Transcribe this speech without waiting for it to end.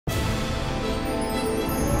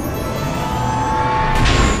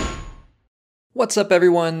What's up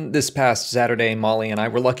everyone? This past Saturday, Molly and I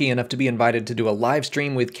were lucky enough to be invited to do a live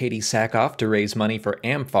stream with Katee Sackhoff to raise money for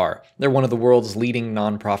AMFAR. They're one of the world's leading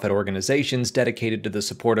nonprofit organizations dedicated to the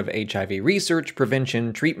support of HIV research,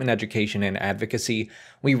 prevention, treatment education, and advocacy.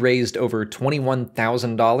 We raised over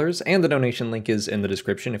 $21,000, and the donation link is in the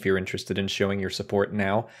description if you're interested in showing your support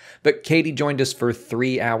now. But Katee joined us for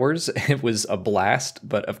 3 hours. It was a blast,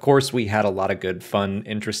 but of course we had a lot of good, fun,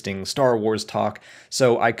 interesting Star Wars talk,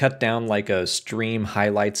 so I cut down like a stream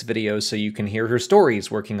highlights video so you can hear her stories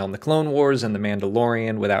working on the Clone Wars and the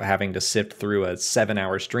Mandalorian without having to sift through a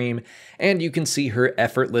 7-hour stream, and you can see her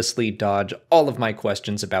effortlessly dodge all of my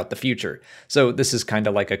questions about the future. So this is kind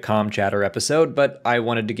of like a calm chatter episode, but I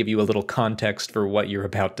wanted to give you a little context for what you're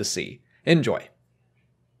about to see. Enjoy.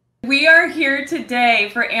 We are here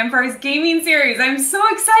today for AMFAR's gaming series. I'm so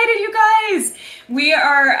excited, you guys. We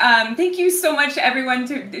are, thank you so much to everyone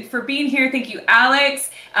for being here. Thank you,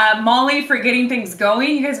 Alex, Molly, for getting things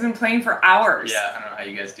going. You guys have been playing for hours. Yeah, I don't know how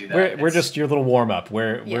you guys do that. We're just your little warm-up.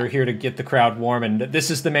 We're here to get the crowd warm, and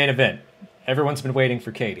this is the main event. Everyone's been waiting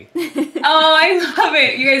for Katee. Oh, I love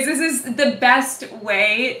it. You guys, this is the best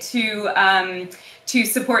way to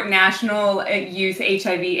support National Youth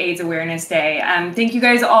HIV/AIDS Awareness Day. Thank you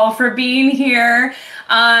guys all for being here.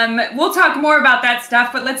 We'll talk more about that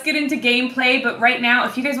stuff, but let's get into gameplay. But right now,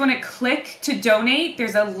 if you guys want to click to donate,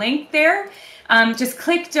 there's a link there. Just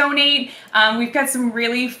click donate. We've got some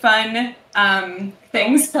really fun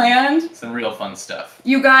things planned. Some real fun stuff.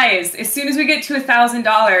 You guys, as soon as we get to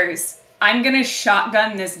 $1,000, I'm gonna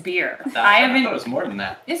shotgun this beer. I thought it was more than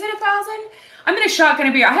that. Is it 1,000? I'm gonna shotgun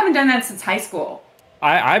a beer. I haven't done that since high school.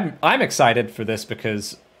 I'm excited for this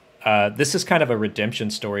because this is kind of a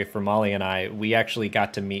redemption story for Molly and I. We actually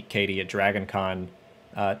got to meet Katee at Dragon Con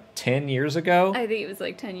 10 years ago. I think it was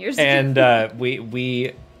like 10 years ago. And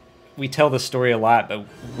we tell the story a lot, but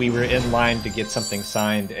we were in line to get something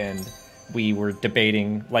signed, and we were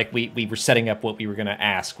debating, like we were setting up what we were going to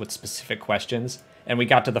ask with specific questions, and we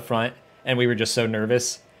got to the front, and we were just so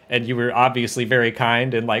nervous. And you were obviously very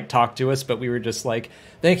kind and like talked to us, but we were just like,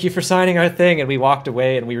 thank you for signing our thing. And we walked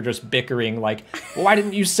away and we were just bickering like, well, why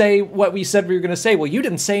didn't you say what we said we were going to say? Well, you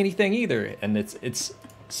didn't say anything either. And it's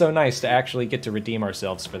so nice to actually get to redeem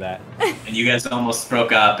ourselves for that. And you guys almost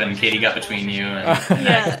broke up and Katee got between you and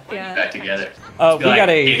back together. We got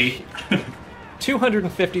a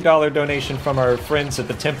 $250 donation from our friends at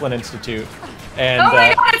the Templin Institute. And, oh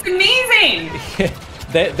my God, it's amazing!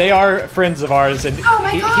 They are friends of ours, and oh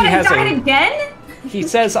my God, I died again? He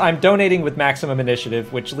says, I'm donating with Maximum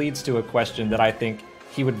Initiative, which leads to a question that I think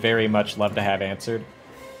he would very much love to have answered.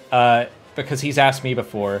 Because he's asked me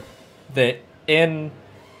before that in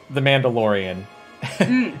The Mandalorian,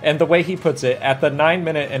 and the way he puts it, at the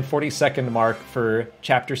 9-minute and 40-second mark for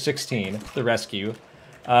Chapter 16, The Rescue,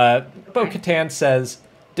 bo-katan says,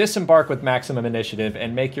 disembark with Maximum Initiative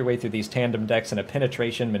and make your way through these tandem decks in a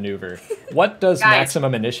penetration maneuver. What does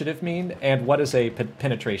Maximum Initiative mean, and what is a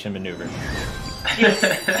penetration maneuver?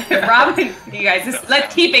 Robin, you guys,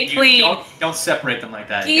 let's keep it clean. Don't separate them like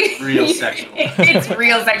that. It's real sexual. It's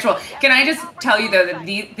real sexual. Can I just tell you, though, that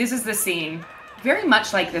this is the scene very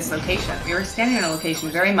much like this location. We were standing in a location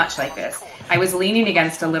very much like this. I was leaning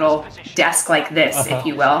against a little desk like this, if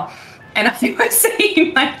you will. And I was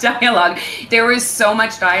saying my dialogue. There was so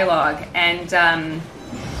much dialogue, and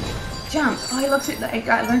jump. Oh, I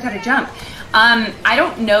learned how to jump. I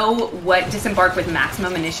don't know what disembark with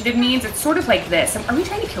Maximum Initiative means. It's sort of like this. Are we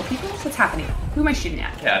trying to kill people? What's happening? Who am I shooting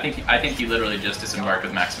at? Yeah, I think you literally just disembarked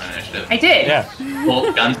with Maximum Initiative. I did. Yeah.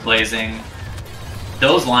 Full guns blazing.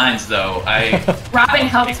 Those lines, though, Robin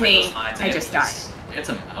helped me. I just died. It's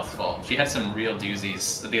a mouthful. She had some real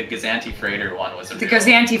doozies. The Gazanti Freighter one was The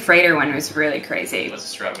Gazanti Freighter one was really crazy. It was a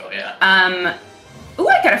struggle, yeah. Ooh,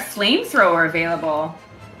 I got a flamethrower available.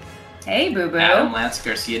 Hey, boo-boo. Adam Lance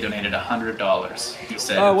Garcia donated $100. He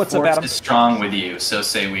said, oh, what's the up, Force Adam? is strong with you, so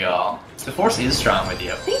say we all. The Force is strong with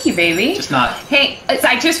you. Thank you, baby. Just not... Hey,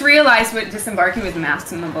 I just realized what disembarking with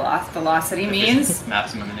maximum velocity means.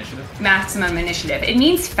 Maximum Initiative? Maximum Initiative. It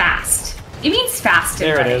means fast. It means fast and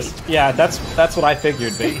There ready. it is. Yeah, that's what I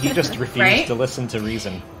figured, but he just refused to listen to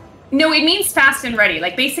reason. No, it means fast and ready.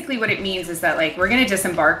 Like, basically what it means is that, like, we're going to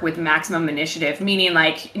disembark with Maximum Initiative, meaning,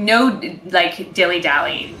 like, no, like,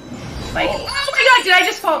 dilly-dallying. Like, oh my God, did I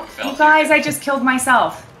just fall? You guys, I just killed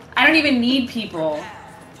myself. I don't even need people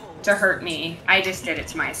to hurt me. I just did it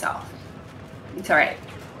to myself. It's all right.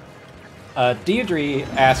 Deirdre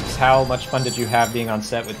asks, how much fun did you have being on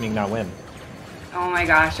set with Ming-Na Wen? Oh my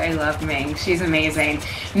gosh, I love Ming. She's amazing.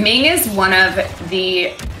 Ming is one of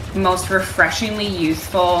the most refreshingly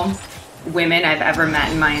youthful women I've ever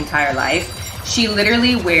met in my entire life. She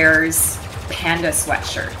literally wears panda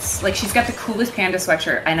sweatshirts. Like, she's got the coolest panda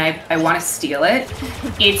sweatshirt, and I want to steal it.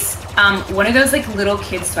 It's one of those like little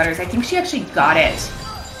kid sweaters. I think she actually got it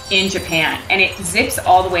in Japan, and it zips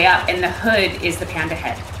all the way up, and the hood is the panda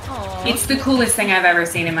head. Aww. It's the coolest thing I've ever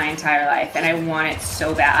seen in my entire life, and I want it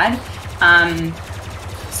so bad.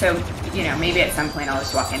 So, you know, maybe at some point I'll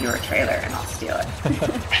just walk into her trailer and I'll steal it.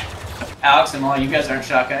 Alex and Molly, you guys aren't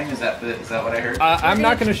shotgunning? Is that what I heard? I'm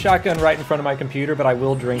not going to shotgun right in front of my computer, but I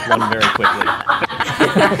will drink one very quickly.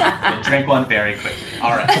 Drink one very quickly.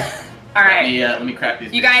 All right. All right. Let me crack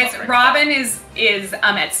these. You guys, Robin is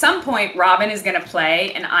at some point Robin is going to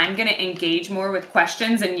play, and I'm going to engage more with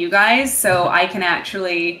questions and you guys, so I can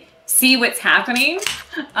actually see what's happening,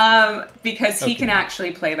 because he can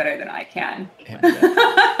actually play better than I can. Do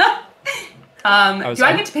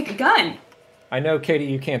I get to pick a gun? I know, Katie,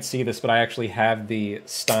 you can't see this, but I actually have the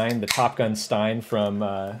Stein, the Top Gun Stein from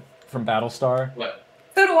Battlestar. What?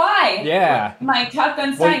 So do I. Yeah. My Top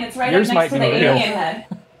Gun Stein, it's right up next to the real. alien head.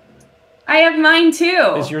 I have mine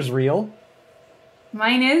too. Is yours real?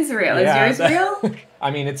 Mine is real. Yeah, is yours real?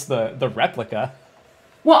 I mean, it's the replica.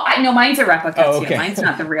 Well, no, mine's a replica too. Okay. Mine's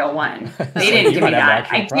not the real one. They didn't give me that.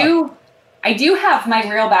 I do have my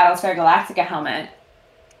real Battlestar Galactica helmet.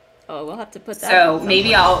 Oh, we'll have to put that. So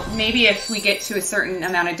maybe if we get to a certain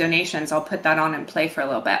amount of donations, I'll put that on and play for a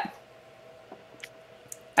little bit.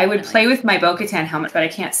 I would play with my bo-katan helmet, but I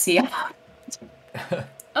can't see it.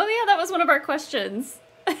 Oh yeah, that was one of our questions.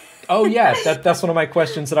 Oh yeah, that's one of my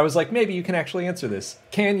questions that I was like, maybe you can actually answer this.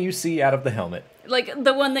 Can you see out of the helmet? Like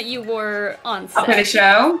the one that you wore on set. For the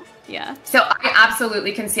show? Yeah. So I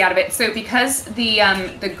absolutely can see out of it. So because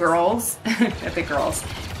the girls,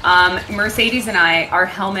 Mercedes and I, our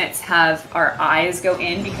helmets have our eyes go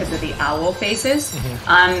in because of the owl faces.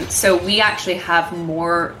 Mm-hmm. So we actually have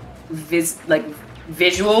more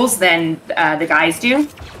visuals than the guys do.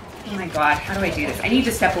 Oh my god, how do I do this? I need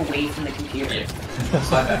to step away from the computer.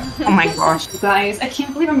 Oh my gosh, you guys, I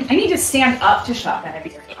can't believe I need to stand up to shotgun a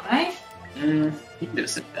beer, don't I? You can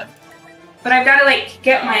just sit down. But I've got to like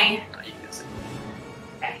get my...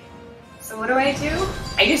 Okay. So what do? I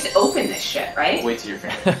just open this shit, right? Wait till you're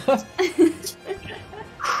finished.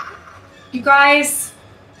 You guys,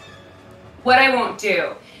 what I won't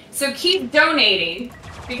do. So keep donating,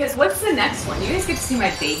 because what's the next one? You guys get to see my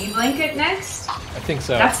baby blanket next? I think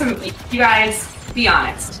so. That's some, you guys, be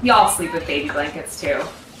honest. Y'all sleep with baby blankets too.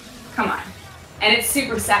 Come on. And it's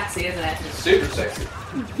super sexy, isn't it? It's super sexy.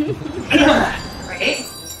 Right?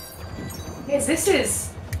 Guys, this is...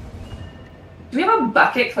 Do we have a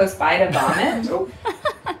bucket close by to vomit? Nope.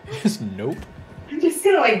 Just nope. I'm just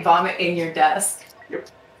gonna like vomit in your desk. Yep.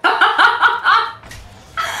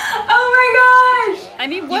 Oh my gosh! I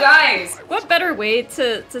mean, you guys, what better way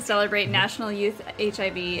to celebrate National Youth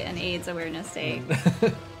HIV and AIDS Awareness Day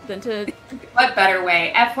than to... What better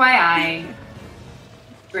way? FYI,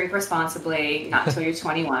 drink responsibly, not until you're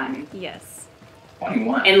 21. Yes.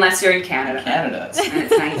 21. Unless you're in Canada. Canada. And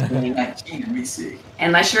it's 19. We see.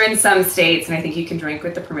 Unless you're in some states, and I think you can drink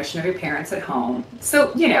with the permission of your parents at home.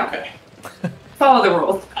 So, you know, okay. Follow the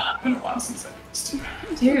rules. It's been a while since I used to.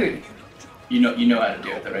 Dude. You know how to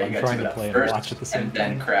do it, though, right? You got to do it first, watch at the same and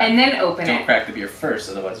then time. crack. And then open it. Don't crack the beer first,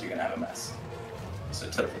 otherwise you're gonna have a mess. So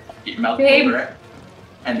tilt it, get your mouth Babe. over it,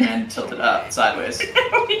 and then tilt it up sideways,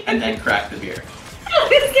 and then crack the beer.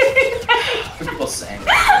 What are people saying?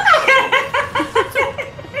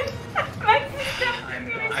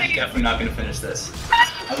 I'm definitely not gonna finish this.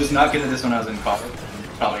 I was not good at this when I was in college.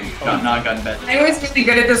 Probably not gotten better. I was really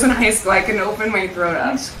good at this in high school. I can open my throat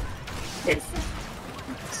up.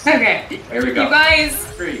 Okay. Here we go. You guys,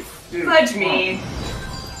 3, 2, fudge me.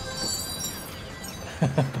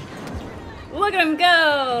 Look at him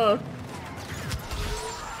go!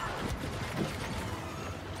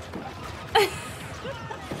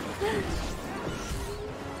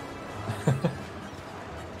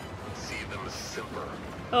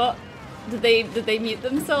 Oh, did they mute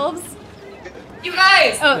themselves? You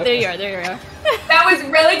guys! Oh, there you are, there you are. That was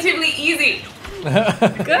relatively easy.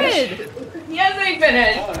 Good. Yes, I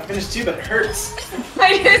finished. Oh, I finished too, but it hurts.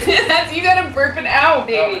 I just did that. You gotta burp it out,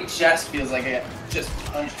 baby. Oh, my chest feels like I just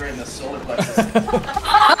punched right in the solar plexus.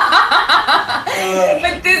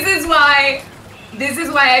 But this is why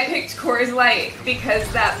I picked Coors Light, because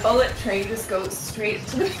that bullet train just goes straight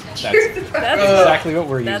to the That's exactly what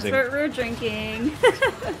we're using. That's what we're drinking.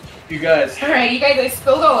 You guys. Alright, you guys, I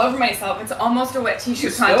spilled all over myself. It's almost a wet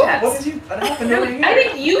t-shirt contest. What did you? I don't have No, I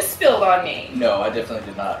think you spilled on me. No, I definitely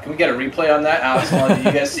did not. Can we get a replay on that? Alex, did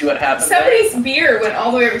you guys see what happened? Somebody's beer went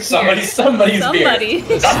all the way over here. Somebody's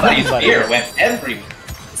beer. Somebody's beer went everywhere.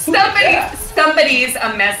 Somebody Somebody's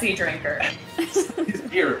a messy drinker. His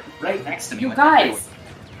beer right next to me. You guys,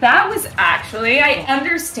 that was actually, I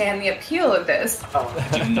understand the appeal of this.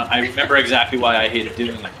 I remember exactly why I hated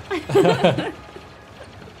doing it.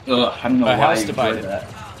 Ugh, I don't know why you did that.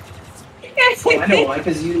 I know why,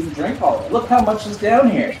 because you didn't drink all of it. Look how much is down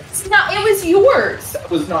here. It's not, it was yours. That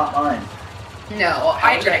was not mine. No,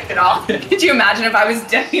 I drank it all. Could you imagine if I was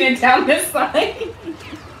dumping it down this side?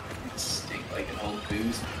 Stink like an old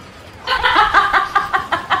booze.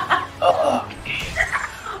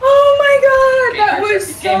 Oh my god, that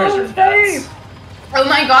was Gamers so are funny. nuts. Oh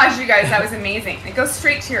my gosh, you guys, that was amazing. It goes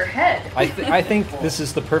straight to your head. I think this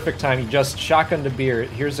is the perfect time. You just shotgunned a beer.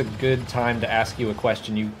 Here's a good time to ask you a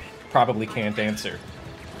question you probably can't answer.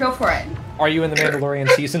 Go for it. Are you in The Mandalorian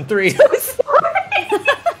Season 3?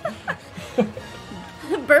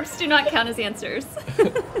 Burps do not count as answers.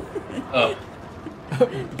 Oh.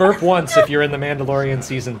 Burp once if you're in The Mandalorian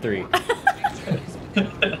Season 3.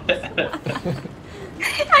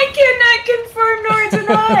 I cannot confirm nor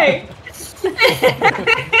deny.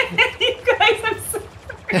 You guys, I'm so sorry.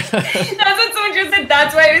 That's what someone just said.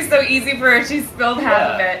 That's why it was so easy for her. She spilled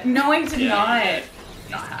half of it. No, I did not.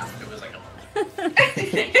 Not half. It was like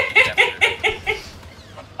a...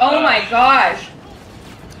 Oh my gosh.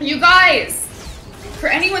 You guys, for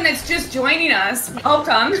anyone that's just joining us,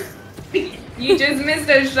 welcome. You just missed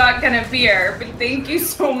a shotgun of beer, but thank you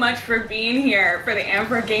so much for being here for the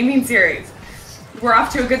Amphora Gaming Series. We're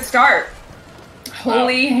off to a good start.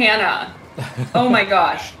 Holy Hannah. Oh my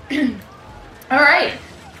gosh. All right.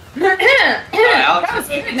 Alex, That was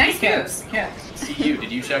good. Nice moves. Can't see you.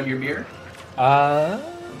 Did you chug your beer?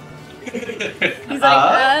 He's like,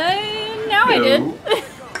 now I did.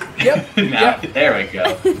 Yep. Now, there we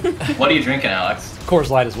go. What are you drinking, Alex? Coors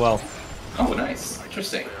Light as well. Oh, nice.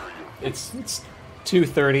 Interesting. It's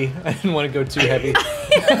 2:30. I didn't want to go too heavy.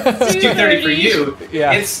 It's 2:30 for you.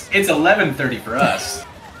 Yeah. It's 11:30 for us.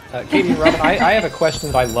 Katie and Robin, I have a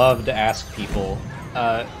question that I love to ask people.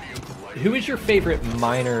 Who is your favorite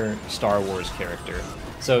minor Star Wars character?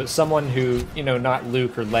 So someone who, you know, not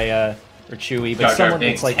Luke or Leia or Chewie, but Jar Jar someone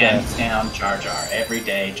Binks, that's like hands down, Jar Jar. Every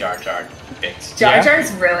day, Jar Jar Binks. Jar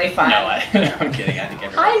Jar's really fun. No, I'm kidding. I think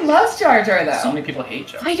everyone. I love Jar Jar though. So many people hate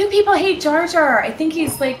Jar. Why do people hate Jar Jar? I think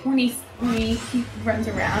he's like when he runs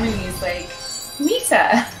around and he's like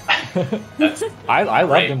Misa. I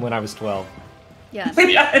loved Right. him when I was 12. Yeah.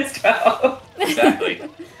 Yeah, it's 12. Exactly.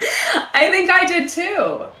 I think I did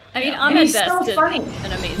too. I mean, And Ahmed he's Best so did funny.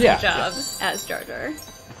 an amazing Yeah. job as Jar Jar.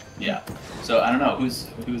 Yeah. So I don't know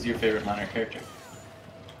who's your favorite minor character.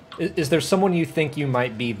 Is there someone you think you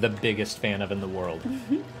might be the biggest fan of in the world?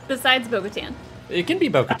 Besides Bo-katan. It can be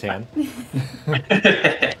Bo-Katan.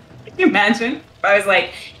 Can you imagine? If I was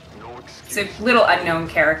like, it's a little unknown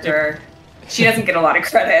character. She doesn't get a lot of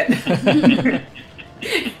credit.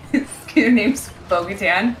 Her name's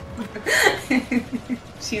Bo-katan.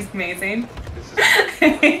 She's amazing.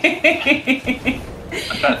 I'm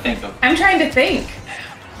trying to think of I'm trying to think.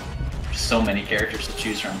 so many characters to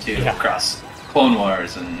choose from too Yeah. across Clone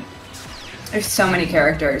Wars and. There's so many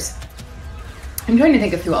characters. I'm trying to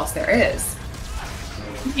think of who else there is.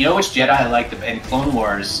 You know which Jedi I liked in Clone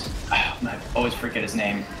Wars? I always forget his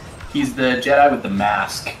name. He's the Jedi with the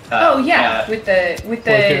mask. With the Plo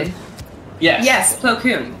Koon? yes, Plo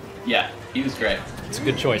Koon. Yeah, he was great. It's a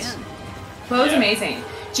good choice. Plo's Yeah. amazing.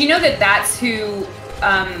 Do you know that that's who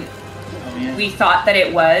Oh, yeah. we thought that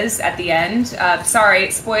it was at the end? Sorry,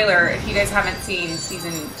 spoiler, if you guys haven't seen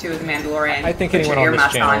season 2 of The Mandalorian. I think put anyone your on this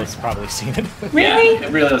earmuffs channel has probably seen it. Really? Yeah,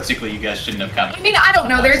 realistically, you guys shouldn't have come. I mean, I don't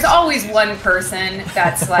know. There's always one person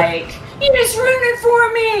that's like, you just ruined it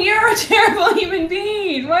for me. You're a terrible human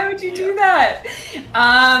being. Why would you do that?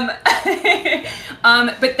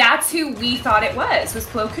 But that's who we thought it was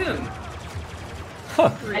Plo Koon.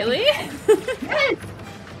 Really? Yes.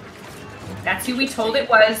 That's who we told it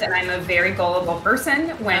was, and I'm a very gullible person.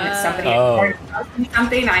 When somebody tells me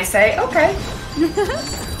something, I say, okay.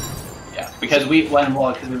 Yeah, because because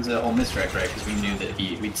it was a whole misdirect, right? Because we knew that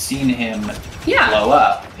we'd seen him Yeah. blow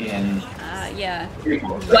up in. Yeah.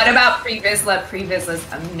 What about Pre Vizsla? Pre Vizsla's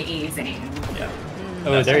amazing. Yeah.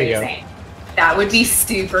 Oh, there you go. Amazing. That would be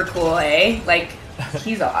super cool, eh? Like,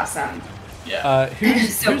 he's awesome. Yeah.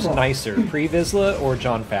 Who's So cool. nicer, Pre Vizsla or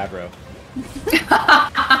Jon Favreau?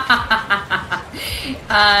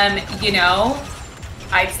 You know,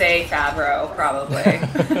 I'd say Favreau probably.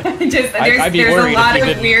 Just I'd be there's a worried lot if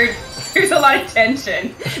you of didn't. weird. There's a lot of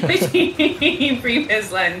tension between Pre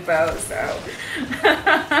Vizsla and Bo.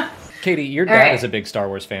 So, Katie, your All dad right. is a big Star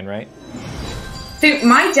Wars fan, right? so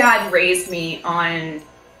my dad raised me on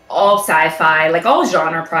all sci-fi, like all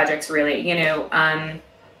genre projects, really. You know,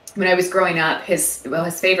 when I was growing up, his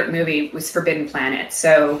favorite movie was Forbidden Planet.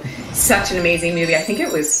 So such an amazing movie. I think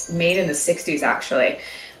it was made in the 60s, actually.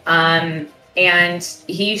 And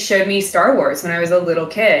he showed me Star Wars when I was a little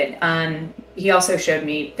kid. He also showed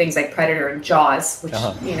me things like Predator and Jaws, which,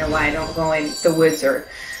 you know, why I don't go in the woods or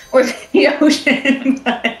the ocean.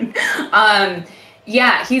 But,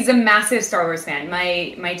 yeah, he's a massive Star Wars fan.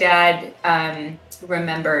 My dad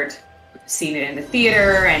remembered seeing it in the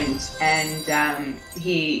theater, and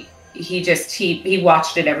he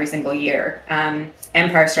watched it every single year.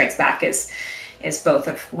 Empire Strikes Back is both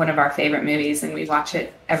of one of our favorite movies, and we watch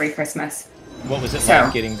it every Christmas. What was it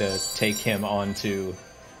like getting to take him onto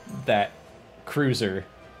that cruiser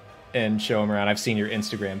and show him around? I've seen your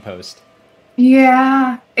Instagram post.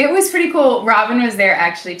 Yeah, it was pretty cool. Robin was there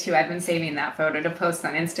actually too. I've been saving that photo to post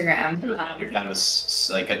on Instagram. Your dad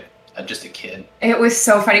was like just a kid. It was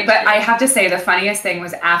so funny, but I have to say the funniest thing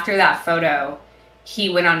was after that photo, he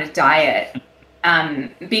went on a diet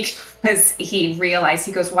because he realized,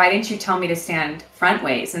 he goes, "Why didn't you tell me to stand front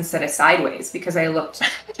ways instead of sideways? Because I looked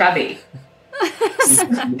chubby."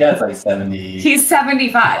 Your dad's like 70. He's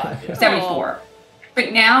 75, yeah. 74.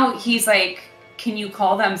 But now he's like, "Can you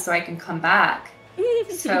call them so I can come back?"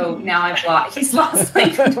 So now he's lost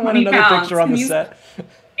like 20 another pounds. picture on the set.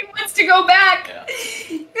 He wants to go back. Yeah.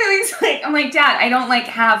 He's like, I'm like, "Dad, I don't like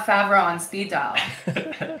have Favreau on speed dial."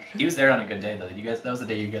 He was there on a good day though. That was the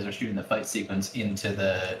day you guys were shooting the fight sequence into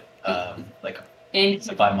the by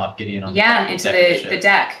Moff Gideon on into the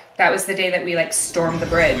deck. That was the day that we like stormed the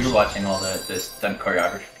bridge. We were watching all this stunt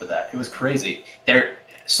choreography for that. It was crazy. There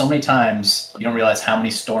so many times you don't realize how many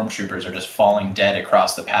stormtroopers are just falling dead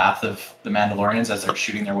across the path of the Mandalorians as they're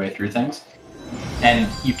shooting their way through things. And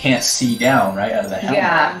you can't see down, right, out of the helmet.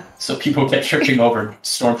 Yeah. So people get tripping over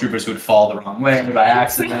stormtroopers who would fall the wrong way by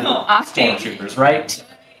accident. Stormtroopers, right?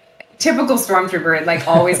 Typical stormtrooper, like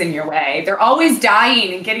always in your way. They're always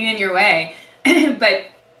dying and getting in your way. But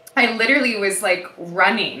I literally was like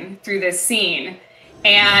running through this scene.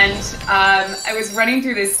 And I was running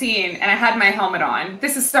through this scene and I had my helmet on.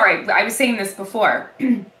 I was saying this before.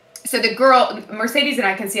 So the girl, Mercedes and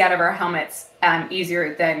I can see out of our helmets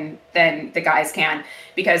easier than the guys can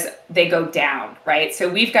because they go down, right? So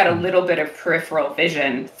we've got a little bit of peripheral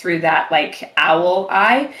vision through that like owl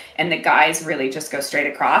eye, and the guys really just go straight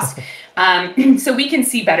across. So we can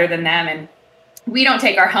see better than them, and we don't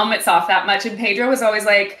take our helmets off that much. And Pedro was always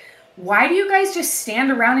like, "Why do you guys just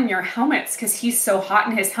stand around in your helmets?" Because he's so hot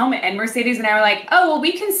in his helmet. And Mercedes and I were like, "Oh, well,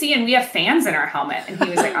 we can see and we have fans in our helmet." And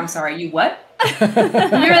he was like, "I'm sorry, you what?"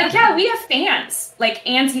 And we were like, "Yeah, we have fans, like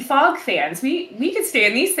anti-fog fans. We could stay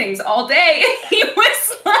in these things all day." And he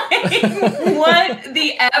was like, "What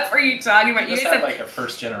the F are you talking about? You guys have like a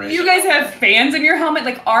first generation. You guys have fans in your helmet?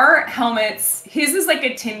 Like our helmets, his is like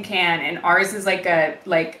a tin can and ours is like a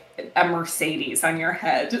Mercedes on your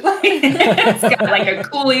head. Like, it's got like a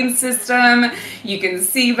cooling system. You can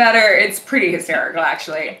see better. It's pretty hysterical,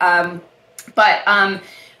 actually. I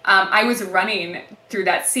was running through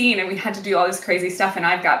that scene and we had to do all this crazy stuff, and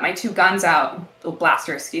I've got my two guns out,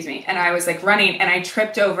 blaster, excuse me, and I was like running and I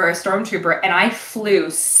tripped over a stormtrooper and I flew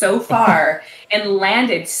so far and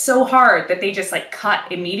landed so hard that they just like cut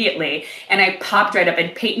immediately, and I popped right up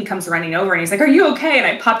and Peyton comes running over and he's like, "Are you okay?" And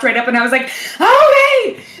I popped right up and I was like,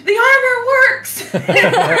 "Okay, the armor works."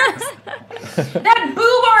 It works. That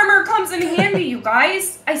boob armor comes in handy, you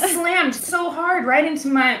guys. I slammed so hard right into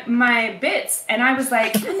my bits and I was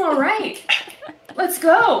like, "I'm all right. Let's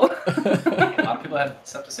go." A lot of people have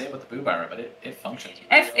stuff to say about the boob armor, but it functions.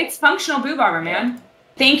 It's functional boob armor, man. Yeah.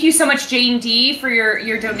 Thank you so much, Jane D, for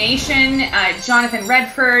your donation. Jonathan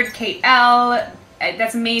Redford, Kate L.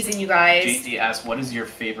 That's amazing, you guys. Jane D asks, "What is your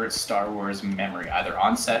favorite Star Wars memory, either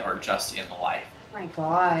on set or just in life?" Oh my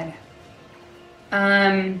God.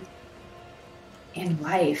 In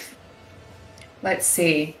life. Let's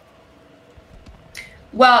see.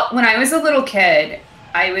 Well, when I was a little kid,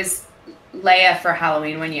 I was Leia for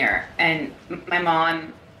Halloween one year, and my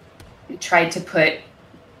mom tried to put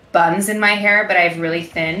buns in my hair, but I have really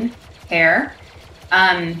thin hair.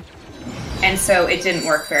 And so it didn't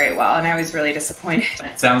work very well, and I was really disappointed.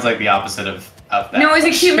 It sounds like the opposite of that. No, it was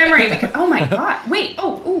a cute memory. Because, oh my God. Wait,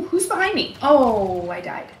 oh, who's behind me? Oh, I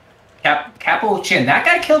died. Capo Chin, that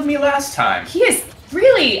guy killed me last time. He is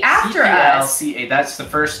really after us. CPLCA, that's the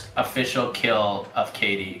first official kill of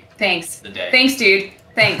Katie. Thanks. The day. Thanks, dude.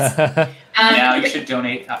 Thanks. Now you should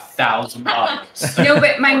donate $1,000. No,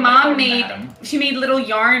 but my mom made little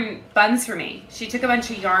yarn buns for me. She took a bunch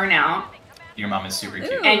of yarn out. Your mom is super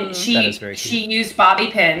cute. And she used bobby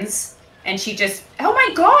pins, and she just, oh my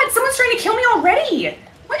God, someone's trying to kill me already.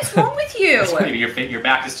 What is wrong with you? Maybe your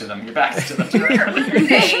back is to them. Your back is to them.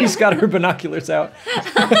 She's got her binoculars out.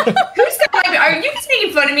 Who's got are you just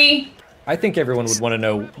making fun of me? I think everyone would want to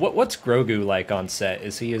know, what's Grogu like on set?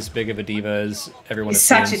 Is he as big of a diva as everyone He's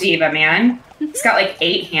assumes? such a diva, man. He's got like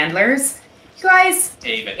 8 handlers. You guys,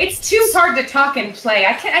 David. It's too hard to talk and play.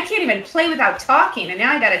 I can't even play without talking, and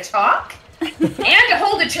now I gotta talk? And to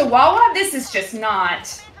hold a chihuahua? This is just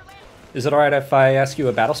not... Is it alright if I ask you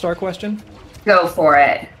a Battlestar question? Go for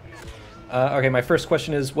it. Okay, my first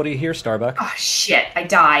question is, what do you hear, Starbuck? Oh, shit. I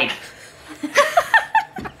died.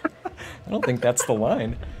 I don't think that's the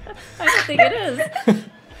line. I don't think it is.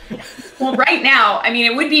 Well, right now, I mean,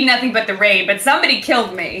 it would be nothing but the rain, but somebody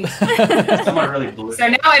killed me. Someone really blew it. So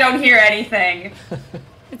now I don't hear anything.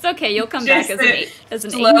 It's okay. You'll come back Just as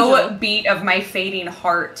an slow angel. beat of my fading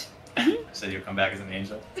heart. So you'll come back as an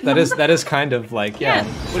angel. That is kind of like, yeah.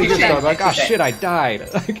 What do you hear, Starbuck? Oh shit, I died.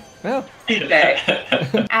 Like, well. Okay.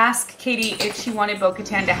 Ask Katie if she wanted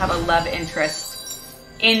Bo-Katan to have a love interest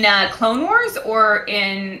in Clone Wars or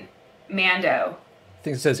in Mando. I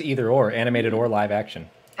think it says either or, animated or live action.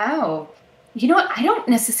 Oh, you know what? I don't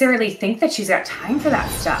necessarily think that she's got time for that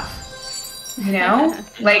stuff. You know,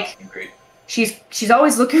 like she's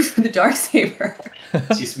always looking for the darksaber.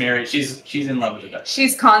 She's married. She's in love with the dark.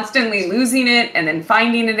 She's constantly losing it and then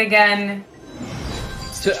finding it again.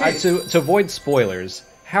 To avoid spoilers,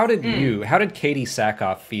 how did Katee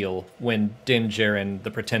Sackhoff feel when Din Djarin, the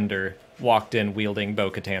Pretender, walked in wielding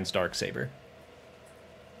Bo-Katan's darksaber?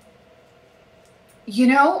 You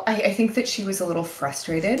know, I think that she was a little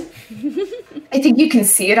frustrated. I think you can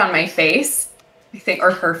see it on my face.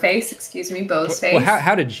 Or her face, excuse me, Bo's face. Well,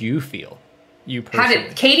 how did you feel? You personally? How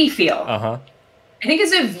did Katie feel? Uh-huh. I think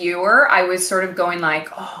as a viewer, I was sort of going like,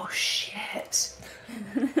 oh, shit.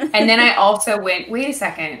 And then I also went, wait a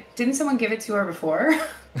second, didn't someone give it to her before?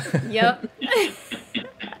 Yep.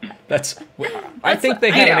 I think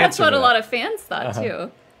they had an answer. That's what to a that. lot of fans thought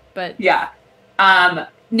too. But yeah.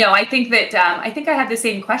 No, I think that I had the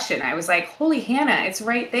same question. I was like, holy Hannah, it's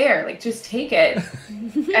right there. Like, just take it.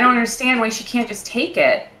 I don't understand why she can't just take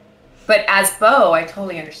it. But as Bo, I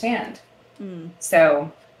totally understand. So,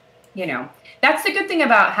 you know, that's the good thing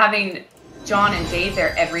about having John and Dave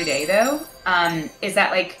there every day, though, is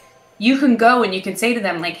that, like, you can go and you can say to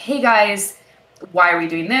them, like, hey, guys, why are we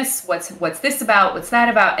doing this? What's this about? What's that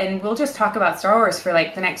about? And we'll just talk about Star Wars for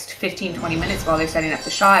like the next 15, 20 minutes while they're setting up the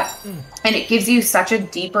shot. And it gives you such a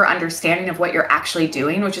deeper understanding of what you're actually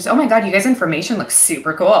doing, which is, oh my God, you guys' information looks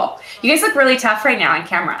super cool. You guys look really tough right now on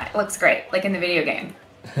camera. It looks great, like in the video game.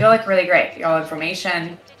 You look really great. Y'all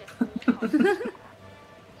information.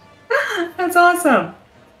 That's awesome.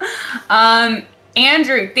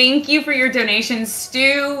 Andrew, thank you for your donations.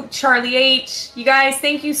 Stu, Charlie H, you guys,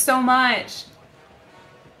 thank you so much.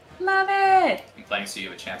 Love it. I'm playing so you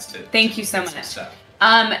have a chance to. Thank you so much.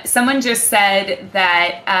 Someone just said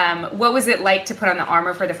that, what was it like to put on the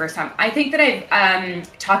armor for the first time? I think that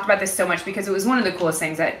I've talked about this so much because it was one of the coolest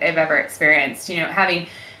things that I've ever experienced. You know, having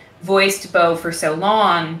voiced Bo for so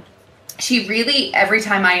long, she really, every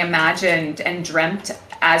time I imagined and dreamt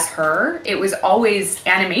as her, it was always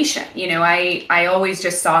animation. You know, I always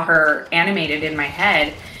just saw her animated in my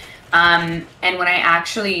head. And when I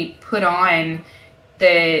actually put on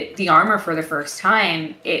the armor for the first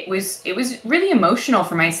time, it was really emotional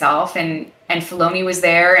for myself, and Filoni was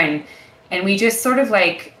there, and we just sort of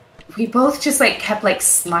like, we both just like kept like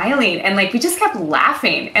smiling, and like we just kept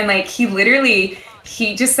laughing, and like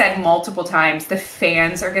he just said multiple times, the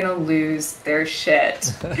fans are gonna lose their shit,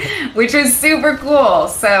 which was super cool.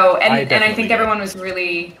 So and I think everyone was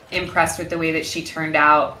really impressed with the way that she turned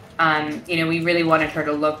out. You know, we really wanted her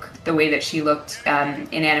to look the way that she looked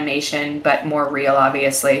in animation, but more real,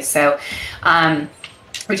 obviously. So,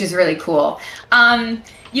 which is really cool.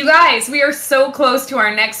 You guys, we are so close to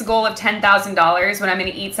our next goal of $10,000 when I'm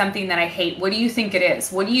going to eat something that I hate. What do you think it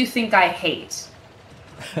is? What do you think I hate?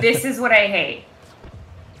 This is what I hate.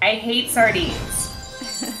 I hate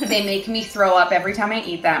sardines. They make me throw up every time I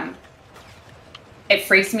eat them. It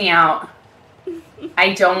freaks me out.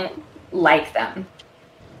 I don't like them.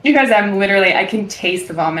 You guys, I can taste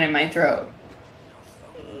the vomit in my throat.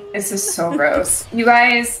 This is so gross. You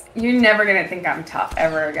guys, you're never going to think I'm tough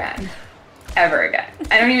ever again. Ever again.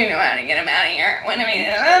 I don't even know how to get him out of here.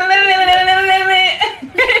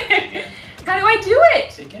 How do I do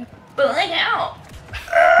it? Pulling out.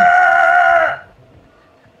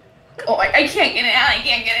 Oh, I can't get it out. I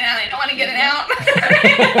can't get it out. I don't want to get it out.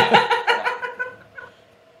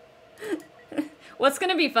 What's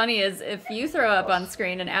going to be funny is if you throw up on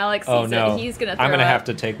screen and Alex sees it, he's going to throw up. I'm going to have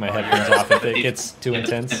to take my headphones off if it gets too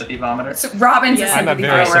intense. Sympathy vomiter. So Robin's a I'm a sympathy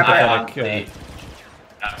very thrower. sympathetic.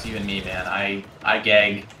 It's even me, man. I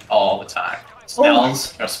gag all the time.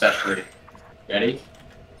 Smells, especially. Ready?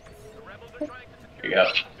 Here you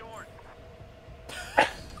go.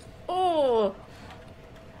 Oh.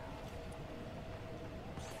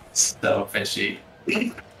 So fishy.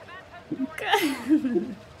 Don't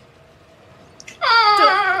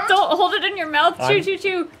hold it in your mouth. Chew, chew,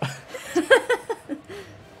 chew.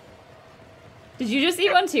 Did you just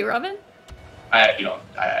eat one too, Robin? I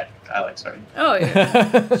like sardine. Oh,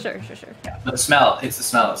 yeah. Sure. Yeah, the smell. It's the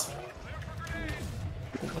smell.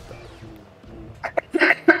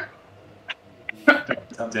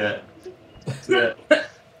 Don't do it. Do it.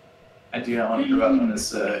 I do not want to give up on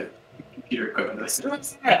this computer equipment.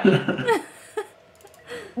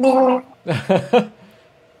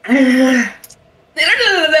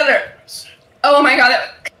 Oh my god.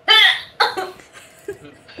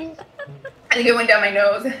 I think it went down my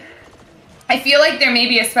nose. I feel like there may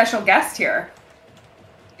be a special guest here.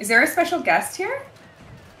 Is there a special guest here?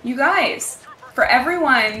 You guys, for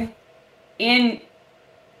everyone in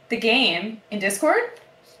the game, in Discord?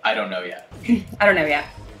 I don't know yet. I don't know yet.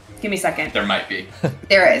 Give me a second. There might be.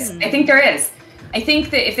 There is. I think there is. I think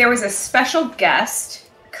that if there was a special guest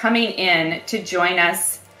coming in to join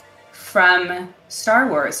us from Star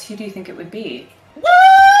Wars, who do you think it would be?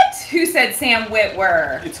 What? Who said Sam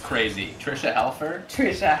Witwer? It's crazy. Trisha Helfer.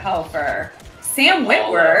 Trisha Helfer. Sam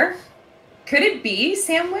Witwer? Could it be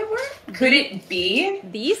Sam Witwer? Could it be?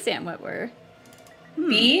 The Sam Witwer.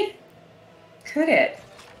 Be? Could it?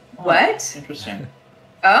 What? Interesting.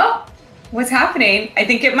 Oh, what's happening? I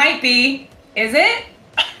think it might be. Is it?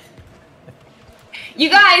 You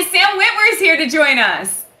guys, Sam Witwer's here to join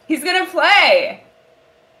us. He's gonna play.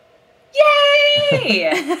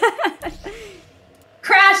 Yay!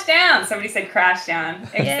 Crash down. Somebody said crash down.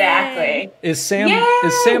 Exactly. Yay. Is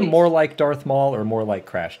Sam more like Darth Maul or more like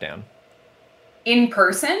Crashdown? In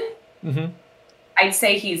person, Mm-hmm. I'd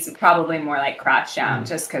say he's probably more like Crashdown,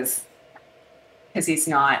 just because he's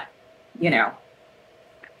not,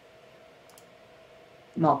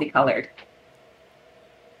 multicolored.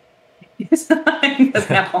 He doesn't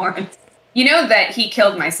have horns. You know that he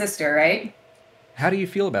killed my sister, right? How do you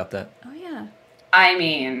feel about that? Oh, yeah. I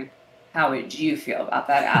mean, how would you feel about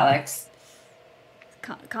that, Alex? It's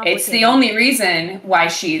the Complicated. only reason why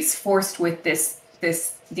she's forced with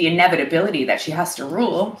the inevitability that she has to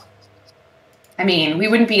rule. I mean, we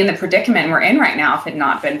wouldn't be in the predicament we're in right now if it had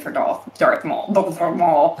not been for Darth Maul.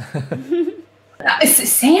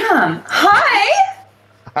 Sam, hi!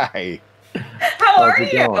 Hi. How are How's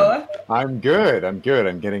it you? going? I'm good. I'm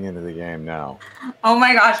getting into the game now. Oh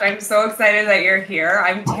my gosh, I'm so excited that you're here.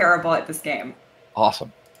 I'm terrible at this game.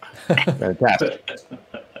 Awesome. Fantastic.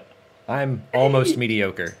 I'm almost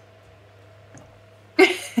mediocre.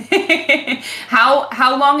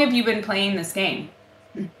 How long have you been playing this game?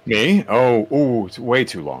 Me? Oh, it's way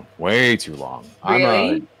too long. Way too long. I'm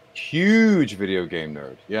Really? a huge video game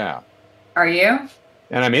nerd. Yeah. Are you?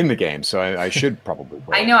 And I'm in the game, so I should probably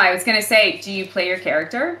play. I know, I was gonna say, do you play your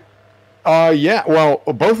character? Yeah. Well,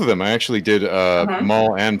 both of them. I actually did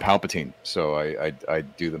Maul and Palpatine, so I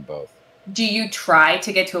do them both. Do you try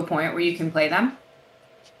to get to a point where you can play them?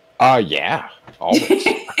 Yeah. Always.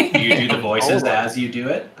 Do you do the voices as you do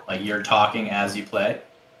it? Like you're talking as you play?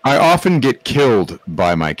 I often get killed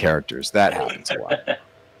by my characters. That happens a lot.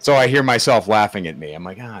 So I hear myself laughing at me. I'm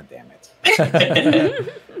like, ah, damn it.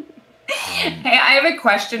 Hey, I have a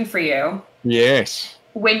question for you. Yes.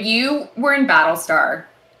 When you were in Battlestar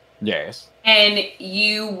Yes. and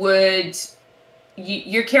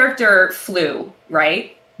your character flew,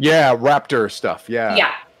 right? Yeah, raptor stuff. Yeah.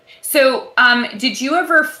 Yeah. So, did you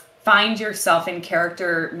ever find yourself in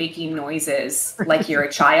character making noises like you're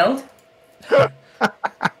a child?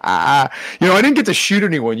 I didn't get to shoot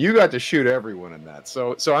anyone. You got to shoot everyone in that.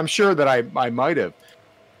 So I'm sure that I might have.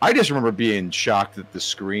 I just remember being shocked that the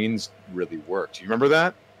screens really worked. You remember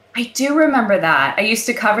that? I do remember that. I used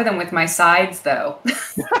to cover them with my sides, though.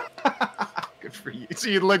 Good for you. So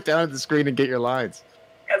you'd look down at the screen and get your lines.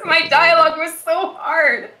 Because my dialogue was so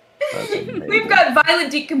hard. That's amazing. We've got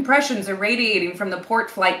violent decompressions irradiating from the port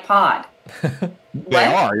flight pod. They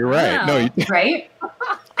are. You're right. Wow. No, Right?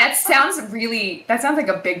 That sounds like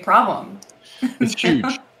a big problem. it's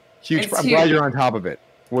huge. Huge. It's I'm huge. glad you're on top of it.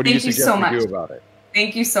 What do Thank you you suggest so we much. do about it?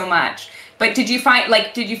 Thank you so much. But did you find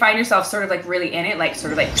yourself sort of like really in it, like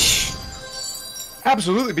sort of like shh?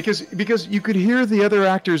 Absolutely, because you could hear the other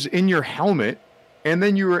actors in your helmet, and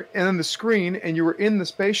then you were on the screen, and you were in the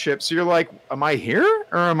spaceship. So you're like, "Am I here,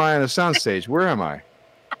 or am I on a soundstage? Where am I?"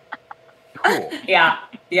 Cool. Yeah.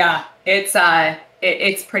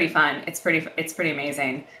 It's pretty fun. It's pretty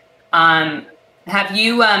amazing. Have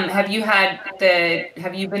you been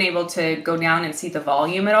able to go down and see the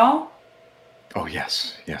volume at all? Oh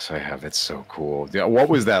yes, I have. It's so cool. Yeah, what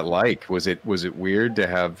was that like? Was it weird to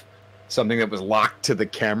have something that was locked to the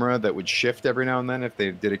camera that would shift every now and then if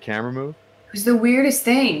they did a camera move? It was the weirdest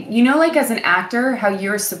thing. You know, like as an actor, how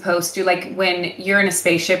you're supposed to, like when you're in a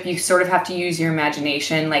spaceship, you sort of have to use your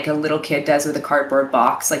imagination like a little kid does with a cardboard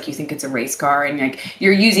box. Like you think it's a race car and like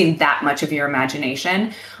you're using that much of your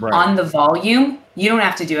imagination. Right. On the volume, you don't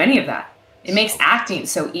have to do any of that. It makes acting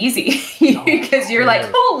so easy because you're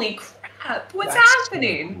like, holy crap, what's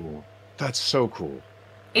happening? So cool. That's so cool.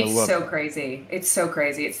 It's so crazy. It's so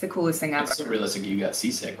crazy. It's the coolest thing ever. It's so realistic you got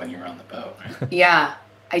seasick when you were on the boat. Yeah.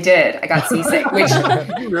 I did. I got seasick.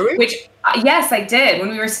 Really? Yes, I did. When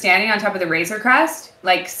we were standing on top of the Razor Crest,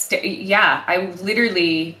 like, I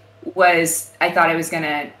literally was. I thought I was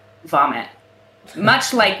gonna vomit,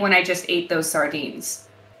 much like when I just ate those sardines.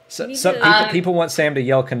 So, people want Sam to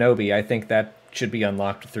yell Kenobi. I think that should be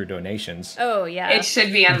unlocked through donations. Oh yeah, it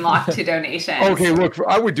should be unlocked to donations. Okay, look,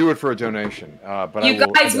 I would do it for a donation. But you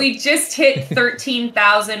guys, we just hit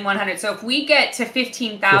 13,100. So if we get to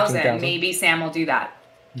 15,000, maybe Sam will do that.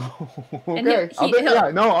 Okay,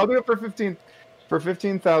 I'll do it for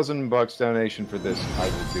 15,000 bucks donation for this. I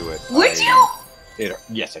will do it. Would you?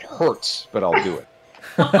 Yes, it hurts, but I'll do it.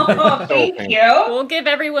 Oh, thank you. We'll give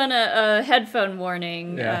everyone a headphone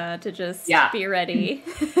warning to just be ready.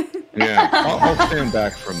 Yeah, I'll stand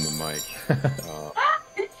back from the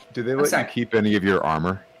mic. Do they let you keep any of your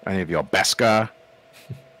armor? Any of your Beskar?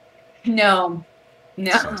 No.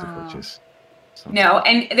 Sons of bitches. No,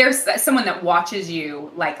 and there's someone that watches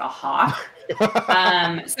you like a hawk.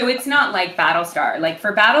 So it's not like Battlestar. Like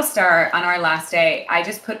for Battlestar, on our last day, I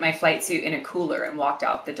just put my flight suit in a cooler and walked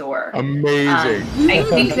out the door. Amazing. I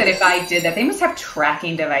think that if I did that, they must have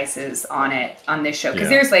tracking devices on this show because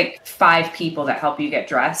there's like 5 people that help you get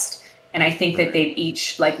dressed, and I think that they'd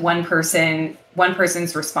each like one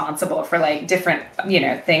person's responsible for like different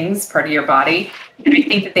things, part of your body, and I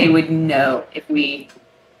think that they would know if we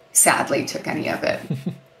sadly took any of it.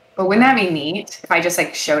 But wouldn't that be neat if I just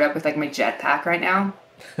like showed up with like my jetpack right now?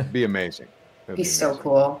 Be amazing. It'd be so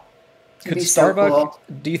cool. Could Starbuck?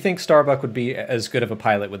 Do you think Starbuck would be as good of a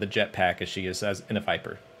pilot with a jetpack as she is in a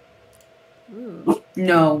Viper? Ooh.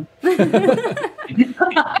 No. I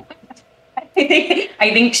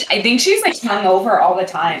think she's like hungover all the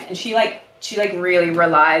time, and she really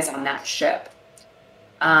relies on that ship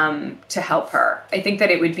to help her. I think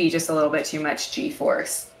that it would be just a little bit too much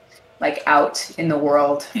G-force. Like out in the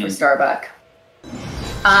world for Starbuck.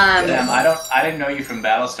 Sam, I didn't know you from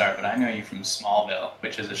Battlestar, but I know you from Smallville,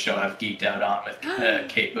 which is a show I've geeked out on with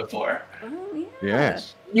Kate before. Oh, yeah.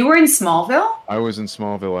 Yes. You were in Smallville? I was in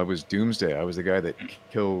Smallville. I was Doomsday. I was the guy that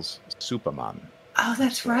kills Superman. Oh,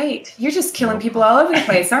 that's right. You're just killing people all over the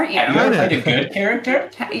place, aren't you? Have you ever played a good character?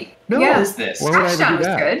 No. Yeah. What is this? Ashdown was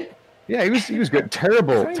good. Yeah, he was good.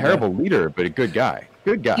 Terrible leader, but a good guy.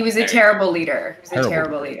 Good guy. He was a terrible leader.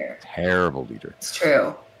 Terrible leader. It's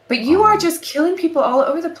true. But you are just killing people all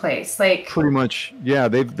over the place. Like pretty much, yeah.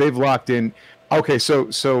 They've locked in. Okay,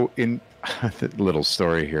 so in the little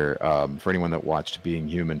story here, for anyone that watched Being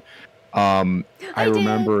Human, I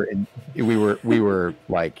remember we were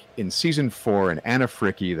like in season 4, and Anna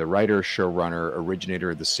Fricke, the writer, showrunner, originator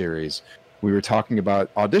of the series, we were talking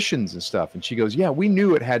about auditions and stuff, and she goes, "Yeah, we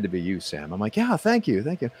knew it had to be you, Sam." I'm like, "Yeah, thank you.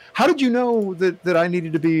 How did you know that I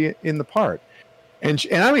needed to be in the part?" And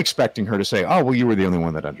I'm expecting her to say, "Oh, well, you were the only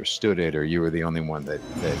one that understood it, or you were the only one that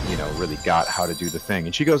really got how to do the thing."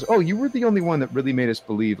 And she goes, "Oh, you were the only one that really made us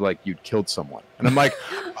believe like you'd killed someone." And I'm like,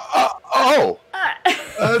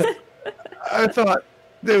 I thought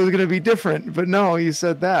it was going to be different, but no, you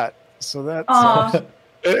said that. So that's.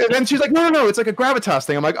 And then she's like, no, it's like a gravitas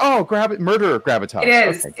thing. I'm like, oh, murder gravitas. It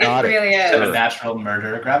is. Okay, it really is. A natural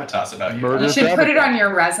murder gravitas about you. You should put it on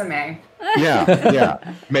your resume. Yeah.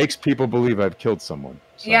 Makes people believe I've killed someone.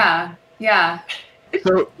 So. Yeah.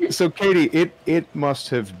 So Katie, it must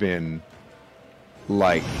have been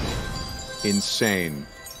like insane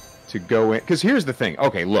to go in. Because here's the thing.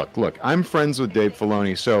 Okay, look, I'm friends with Dave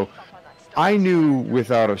Filoni, so I knew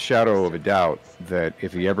without a shadow of a doubt that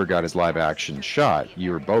if he ever got his live action shot,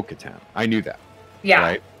 you were bo-katan. I knew that. Yeah.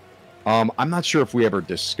 Right. I'm not sure if we ever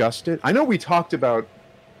discussed it. I know we talked about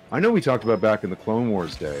back in the Clone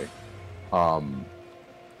Wars day.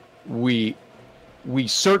 We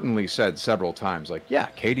certainly said several times, like, yeah,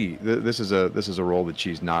 Katie, this is a role that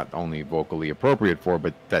she's not only vocally appropriate for,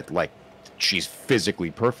 but that like she's physically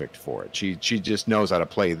perfect for it. She just knows how to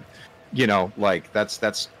play. Like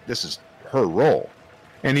this is her role.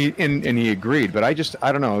 And he agreed. But I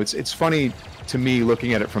don't know. It's funny to me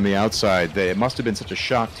looking at it from the outside that it must have been such a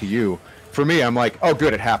shock to you. For me, I'm like, oh,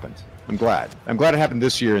 good, it happened. I'm glad it happened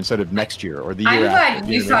this year instead of next year or the year after. I'm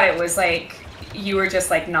glad you thought it was like, you were just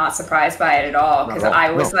like not surprised by it at all, because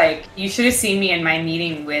I was like, you should have seen me in my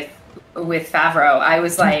meeting with Favreau. I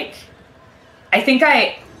was like, I think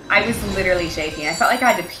I was literally shaking. I felt like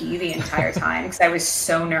I had to pee the entire time because I was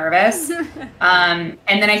so nervous. And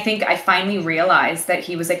then I think I finally realized that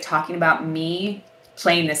he was like talking about me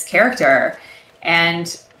playing this character,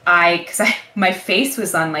 and my face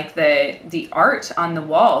was on like the art on the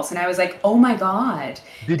walls, and I was like, oh my god,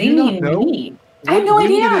 they mean me. I had no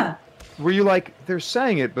idea. Were you like, they're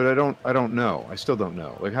saying it, but I don't know. I still don't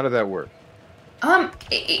know. Like, how did that work?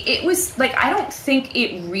 It was like, I don't think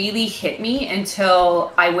it really hit me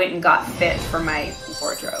until I went and got fit for my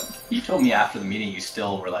wardrobe. You told me after the meeting you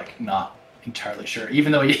still were like not entirely sure,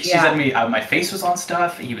 even though she said to me my face was on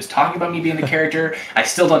stuff. He was talking about me being the character. I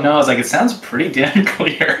still don't know. I was like, it sounds pretty damn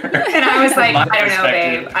clear. And I was like, I don't know,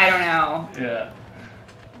 babe. I don't know. Yeah.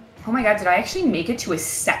 Oh my god, did I actually make it to a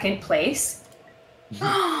second place?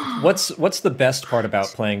 What's the best part about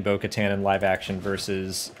playing Bo-Katan in live action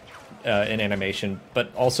versus in animation?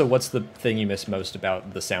 But also, what's the thing you miss most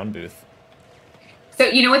about the sound booth? So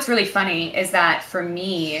you know what's really funny is that for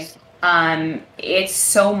me, it's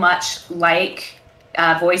so much like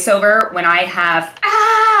voiceover when I have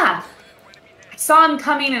I saw him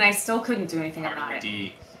coming and I still couldn't do anything about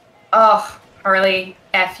it. Oh, Harley,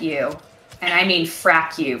 F you. And I mean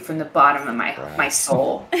frack you from the bottom of my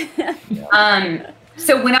soul.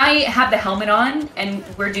 So when I have the helmet on and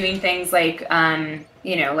we're doing things like,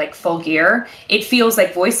 like full gear, it feels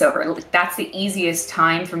like voiceover. That's the easiest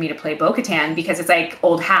time for me to play Bo-Katan because it's like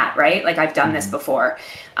old hat, right? Like I've done this before.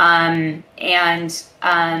 When I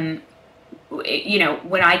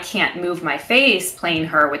can't move my face playing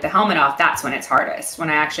her with the helmet off, that's when it's hardest. When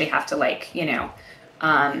I actually have to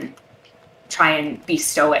try and be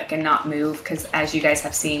stoic and not move, because as you guys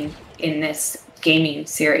have seen in this gaming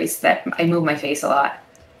series, that I move my face a lot.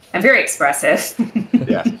 I'm very expressive.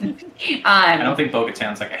 Yeah. I don't think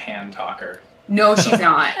Bo-Katan's like a hand talker. No, she's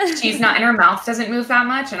not. She's not, and her mouth doesn't move that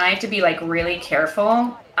much, and I have to be like really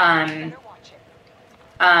careful. I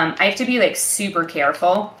have to be like super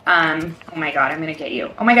careful. Oh my god, I'm gonna get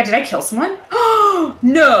you. Oh my god, did I kill someone? Oh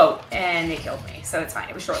no! And they killed me, so it's fine.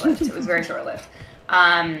 It was short-lived. It was very short-lived.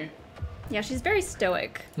 Yeah, she's very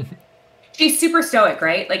stoic. She's super stoic,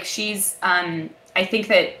 right? Like she's, I think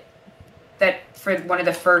that for one of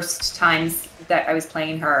the first times that I was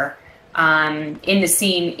playing her, in the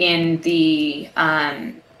scene in the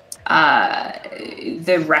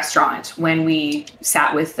restaurant when we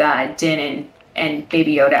sat with Din and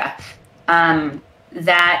Baby Yoda,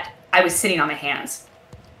 that I was sitting on my hands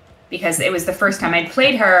because it was the first time I'd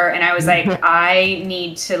played her, and I was like, I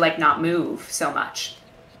need to like not move so much.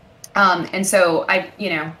 And so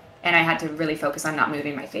and I had to really focus on not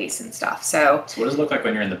moving my face and stuff. So what does it look like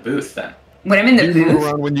when you're in the booth then? When I'm in the booth? Move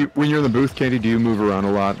around when you're in the booth, Katie, do you move around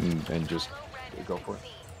a lot and just go for it?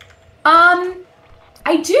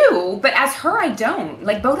 I do, but as her, I don't.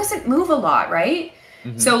 Like, Bo doesn't move a lot, right?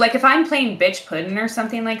 Mm-hmm. So, like, if I'm playing Bitch Puddin' or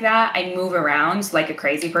something like that, I move around like a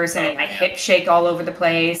crazy person, and my hip shake all over the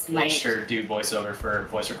place. They should do voiceover for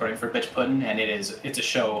voice recording for Bitch Puddin', and it's a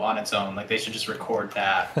show on its own. Like, they should just record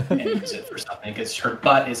that and use it for something, because her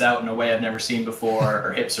butt is out in a way I've never seen before.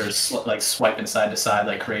 Her hips are like swiping side to side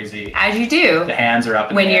like crazy. As you do. The hands are up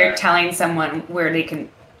in the air. When you're telling someone where they can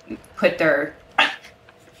put their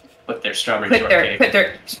strawberry shortcake. Put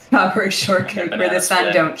their strawberry shortcake where the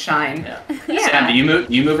sun don't shine. Yeah. Sam, do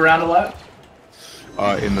you move around a lot?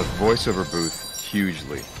 In the voiceover booth,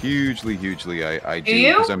 hugely. I do. Do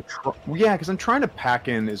you? Because I'm trying to pack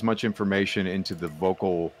in as much information into the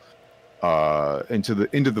vocal, into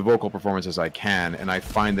the vocal performance as I can, and I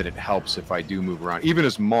find that it helps if I do move around, even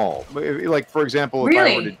as Maul. Like, for example, if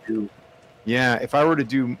I were to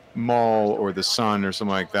do Maul or the Sun or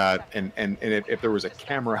something like that, and if there was a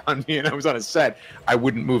camera on me and I was on a set, I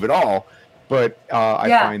wouldn't move at all. But I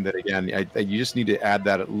find that, again, you just need to add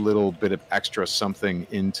that little bit of extra something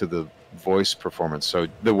into the voice performance. So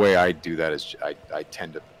the way I do that is I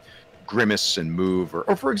tend to grimace and move,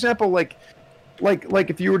 or for example, like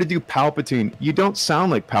if you were to do Palpatine, you don't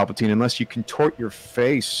sound like Palpatine unless you contort your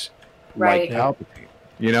face like Palpatine.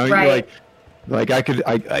 You know, you're like I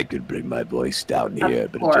could bring my voice down here,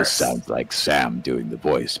 but it just sounds like Sam doing the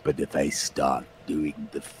voice. But if I start doing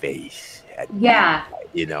the face,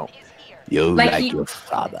 you're like your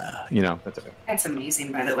father. That's okay. That's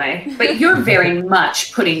amazing, by the way. But you're very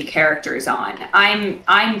much putting characters on.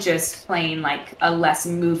 I'm just playing like a less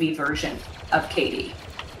movie version of Katie.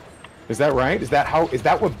 Is that right? Is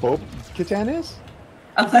that what bo-katan is?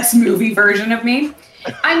 A less movie version of me.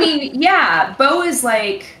 I mean, yeah, Bo is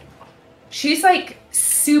like, she's like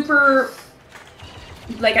super,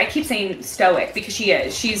 like I keep saying stoic because she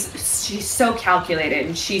is. She's so calculated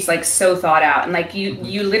and she's like so thought out, and like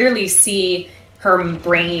you literally see her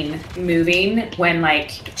brain moving when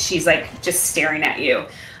like she's like just staring at you.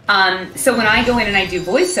 So when I go in and I do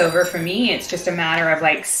voiceover, for me, it's just a matter of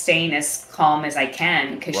like staying as calm as I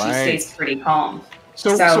can because she stays pretty calm.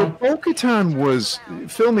 So bo-katan was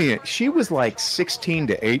filming it. She was like 16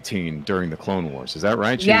 to 18 during the Clone Wars. Is that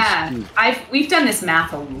right? We've done this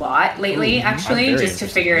math a lot lately, actually, just to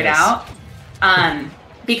figure it out.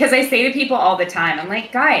 Because I say to people all the time, I'm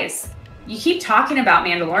like, guys, you keep talking about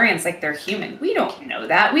Mandalorians like they're human. We don't know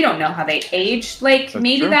that. We don't know how they age. Like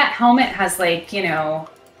maybe that helmet has like, you know,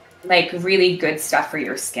 like really good stuff for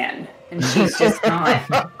your skin, and she's just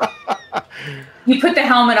not. You put the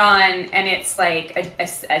helmet on, and it's like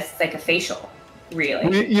a facial,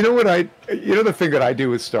 really. You know what the thing that I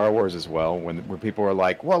do with Star Wars as well, when people are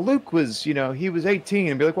like, "Well, Luke was, you know, he was 18,"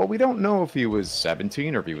 and be like, "Well, we don't know if he was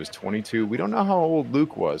 17 or if he was 22. We don't know how old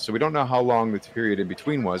Luke was, so we don't know how long the period in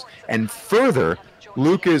between was." And further,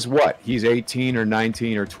 Luke is what? He's 18 or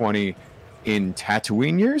 19 or 20 in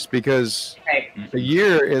Tatooine years, because a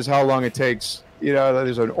year is how long it takes. You know,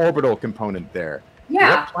 there's an orbital component there.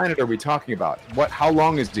 Yeah. What planet are we talking about? How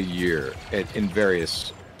long is the year in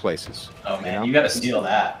various places? Oh man, you got to steal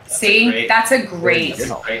that. That's a great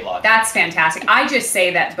logic. That's fantastic. I just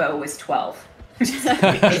say that Bo was 12.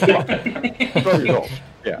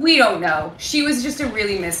 Yeah. We don't know. She was just a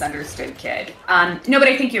really misunderstood kid. No, but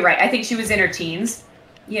I think you're right. I think she was in her teens.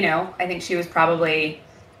 You know, I think she was probably,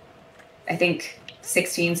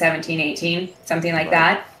 16, 17, 18, something like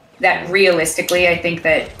that. That realistically, I think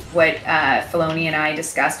that what Filoni and I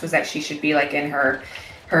discussed was that she should be like in her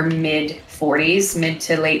mid to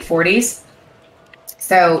late 40s.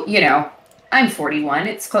 So, you know, I'm 41.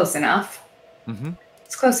 It's close enough. Mm-hmm.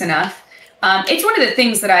 It's close enough. It's one of the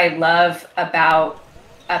things that I love about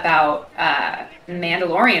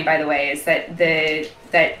Mandalorian, by the way, is that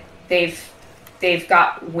they've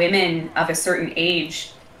got women of a certain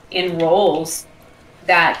age in roles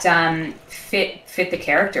that fit the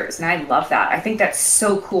characters, and I love that. I think that's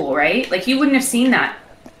so cool, right? Like you wouldn't have seen that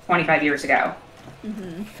 25 years ago.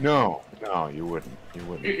 Mm-hmm. No, you wouldn't.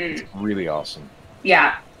 It's really awesome.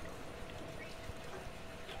 Yeah.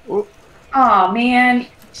 Oh man,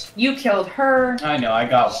 you killed her. I know, I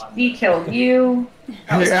got one. He killed you.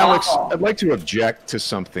 Hey, Alex, awful. I'd like to object to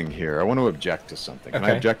something here. I want to object to something. Can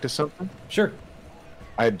I object to something? Sure.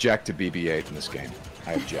 I object to BB-8 in this game.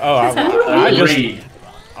 I object. Oh,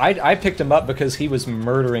 I picked him up because he was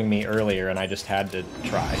murdering me earlier, and I just had to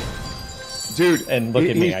try. Dude, and look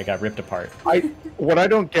at me, I got ripped apart. What I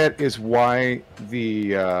don't get is why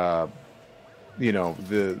the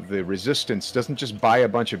resistance doesn't just buy a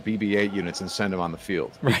bunch of BB-8 units and send them on the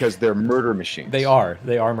field, because they're murder machines. They are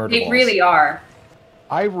murder They balls. really are.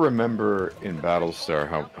 I remember in Battlestar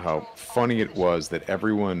how funny it was that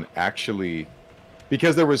everyone actually,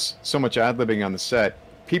 because there was so much ad-libbing on the set,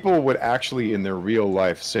 people would actually in their real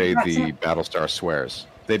life say the Battlestar swears.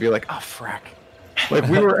 They'd be like, "Oh, frack." Like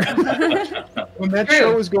we were when that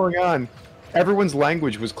show was going on, everyone's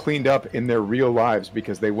language was cleaned up in their real lives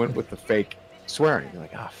because they went with the fake swearing. You're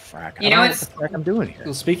like, "Oh, frack." I don't know what the frack I'm doing here.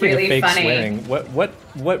 Well, speaking really of fake funny. swearing,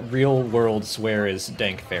 what real world swear is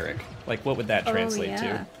dank ferric? Like, what would that translate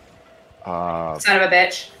to? Son of a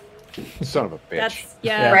bitch. Son of a bitch.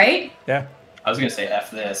 That's, Right? Yeah. I was gonna say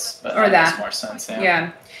F this, but Or that makes that. more sense.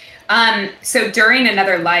 Yeah. So during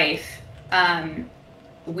Another Life, I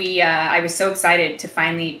was so excited to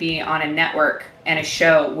finally be on a network and a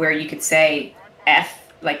show where you could say F,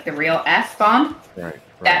 like the real F bomb. Right.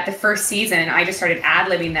 That the first season, I just started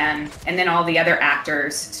ad-libbing them, and then all the other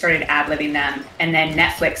actors started ad-libbing them, and then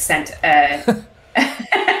Netflix sent a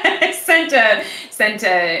sent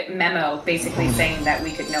a memo basically saying that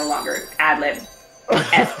we could no longer ad-lib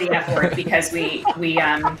F the F word because we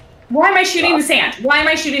why am I shooting the sand? Why am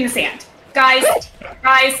I shooting the sand? Guys,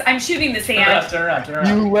 I'm shooting the sand. Turn around.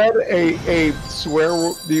 You led a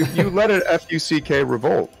swear. You led an FUCK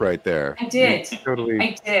revolt right there. I did.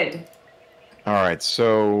 I did. All right,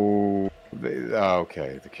 so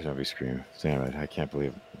okay, the Kenobi scream. Damn it, I can't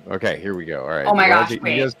believe it. Okay, here we go. All right. Oh my gosh,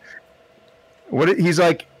 wait. He's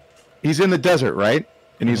like, he's in the desert, right?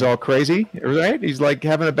 And he's all crazy, right? He's like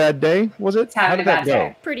having a bad day. Was it? Having How did a bad that go?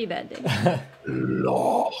 day. pretty bad day.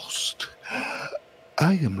 Lost.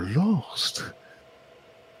 I am lost.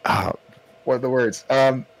 What are the words?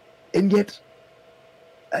 And yet,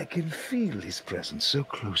 I can feel his presence so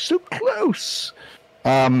close, so close.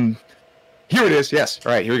 Here it is. Yes.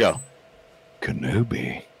 All right, here we go.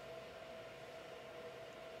 Kenobi.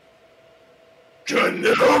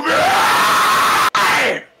 Kenobi!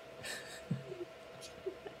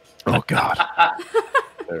 Oh, God.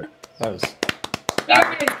 There. That was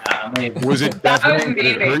Was it deafening? Did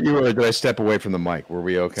it hurt you, or did I step away from the mic? Were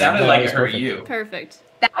we okay? Sounded No, like it it was hurt perfect. you. Perfect.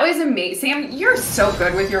 That was amazing. Sam, you're so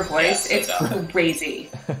good with your voice. Yes, It's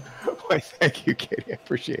crazy. Why, thank you, Katie. I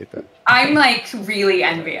appreciate that. I'm like really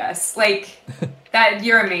envious. Like that,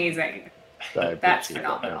 you're amazing. I That's appreciate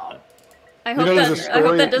phenomenal. I You hope know, there's a that I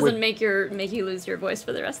hope that story doesn't with- make you lose your voice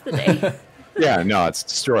for the rest of the day. Yeah, no, it's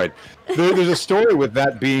destroyed. There's a story with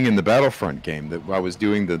that being in the Battlefront game that I was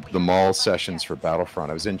doing the mall sessions for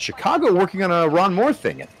Battlefront. I was in Chicago working on a Ron Moore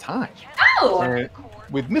thing at the time. Oh, And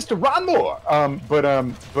with Mr. Ron Moore.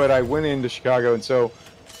 But I went into Chicago, and so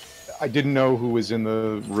I didn't know who was in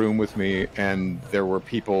the room with me, and there were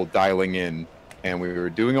people dialing in, and we were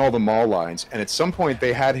doing all the mall lines, and at some point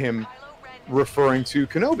they had him referring to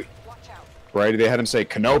Kenobi. Right? They had him say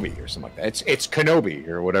Kenobi or something like that. It's Kenobi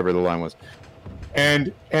or whatever the line was.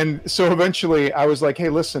 And so eventually I was like, hey,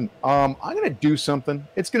 listen, I'm gonna do something.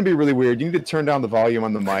 It's gonna be really weird. You need to turn down the volume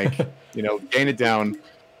on the mic, gain it down.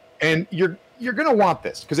 And you're gonna want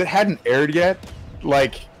this because it hadn't aired yet.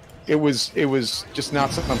 Like it was just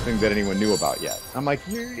not something that anyone knew about yet. I'm like,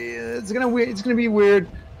 it's gonna be weird,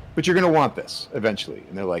 but you're gonna want this eventually.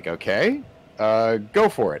 And they're like, okay. Go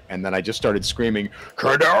for it. And then I just started screaming,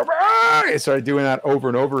 Kenobi! I started doing that over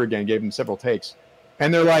and over again, gave them several takes.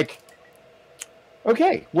 And they're like,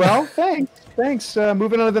 okay, well, thanks.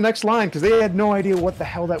 Moving on to the next line, because they had no idea what the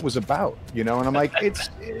hell that was about, And I'm like, it's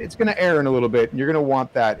going to air in a little bit, and you're going to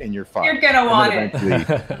want that in your file. you're gonna want it.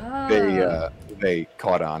 Eventually, they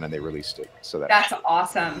caught on and they released it. So That's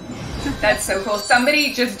awesome. That's so cool.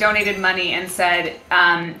 Somebody just donated money and said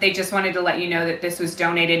they just wanted to let you know that this was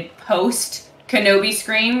donated post Kenobi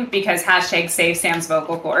scream because # save Sam's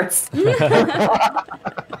vocal cords.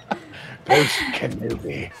 Post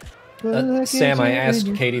Kenobi. Sam, I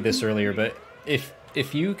asked Katie this earlier, but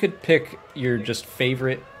if you could pick your just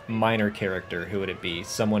favorite minor character, who would it be?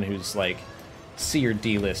 Someone who's like C or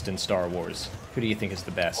D list in Star Wars. Who do you think is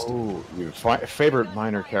the best? Oh, your favorite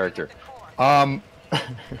minor character.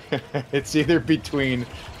 It's either between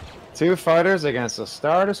two fighters against a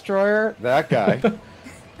Star Destroyer, that guy,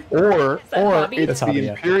 or Hobby? it's That's the Hobby,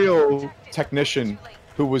 yeah. Imperial technician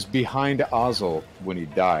who was behind Ozzel when he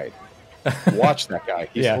died. Watch that guy.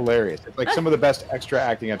 He's Yeah. hilarious. It's like some of the best extra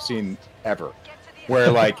acting I've seen ever. Where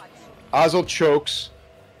like Ozzel chokes,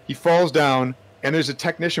 he falls down, and there's a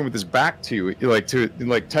technician with his back to you, like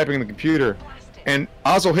typing in the computer, and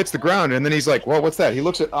Ozzel hits the ground, and then he's like, "Well, what's that?" He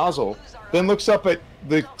looks at Ozzel, then looks up at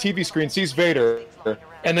the TV screen, sees Vader,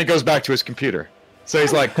 and then goes back to his computer. So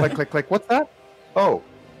he's like, "Click, click, click. What's that? Oh,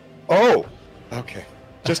 okay."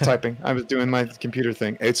 Just typing. I was doing my computer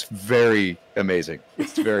thing. It's very amazing.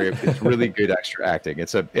 It's really good extra acting.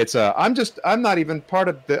 I'm not even part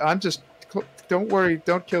of don't worry,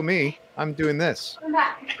 don't kill me. I'm doing this.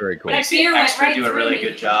 Very cool. When I've seen Peter went extra right do a through really me.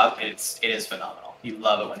 good job, it is phenomenal. You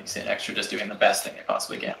love it when you see an extra just doing the best thing they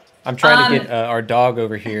possibly can. I'm trying to get our dog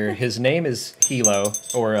over here. His name is Hilo,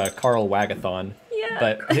 or Carl Wagathon. Yeah.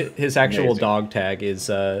 But his actual Amazing. dog tag is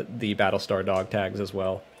the Battlestar dog tags as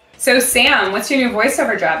well. So Sam, what's your new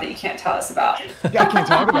voiceover job that you can't tell us about? Yeah, I can't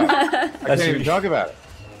talk about it. I That's can't your- even talk about it.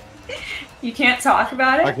 You can't talk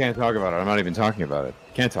about I it? can't talk about it. I'm not even talking about it.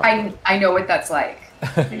 Can't talk. About I know what that's like.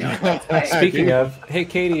 I know what that's like. Speaking of, hey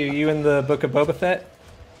Katie, are you in the Book of Boba Fett?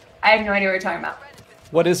 I have no idea what you're talking about.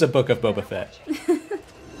 What is a Book of Boba Fett?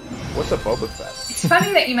 What's a Boba Fett? It's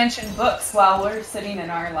funny that you mentioned books while we're sitting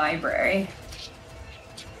in our library.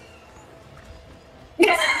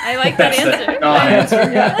 I like that answer.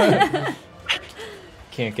 Non-answer, yeah.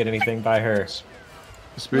 Can't get anything by her.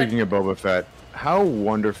 Speaking of Boba Fett, how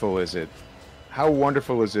wonderful is it? How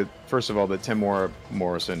wonderful is it? First of all, that Tim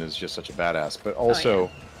Morrison is just such a badass, but also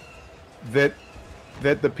that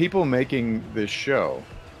the people making this show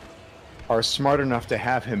are smart enough to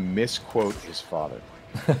have him misquote his father.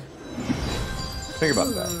 Think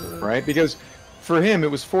about that, right? Because for him,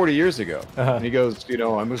 it was 40 years ago. And he goes,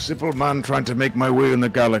 I'm a simple man trying to make my way in the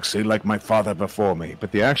galaxy like my father before me.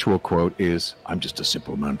 But the actual quote is, I'm just a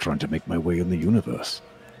simple man trying to make my way in the universe.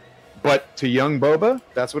 But to young Boba,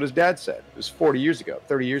 that's what his dad said. It was 40 years ago,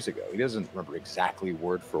 30 years ago. He doesn't remember exactly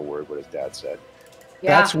word for word what his dad said.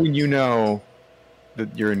 Yeah. That's when you know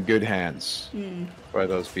that you're in good hands by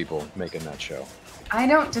those people making that show. I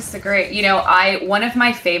don't disagree. One of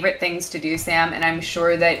my favorite things to do, Sam, and I'm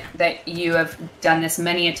sure that you have done this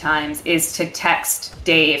many a times, is to text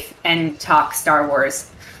Dave and talk Star Wars.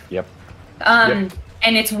 Yep.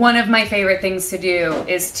 And it's one of my favorite things to do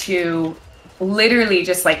is to literally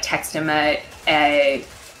just like text him a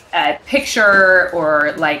picture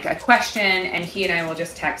or like a question, and he and I will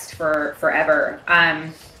just text for forever.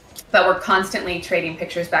 But we're constantly trading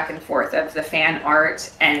pictures back and forth of the fan art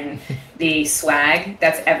and the swag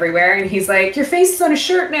that's everywhere. And he's like, your face is on a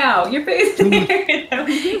shirt now. Your face is there.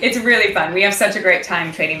 It's really fun. We have such a great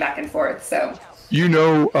time trading back and forth. So you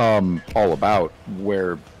know all about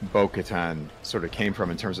where Bo-Katan sort of came from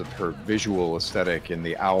in terms of her visual aesthetic and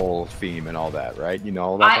the owl theme and all that, right? You know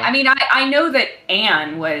all about that? I mean, I know that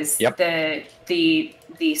Anne was the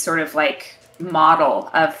sort of like model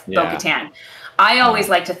of Bo-Katan. I always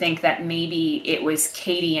like to think that maybe it was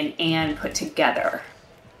Katee and Anne put together.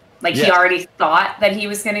 Like he already thought that he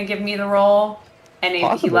was going to give me the role, and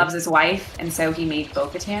he loves his wife, and so he made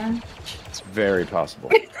Bo-Katan. It's very possible.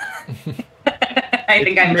 I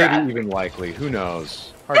think I'm maybe even likely. Who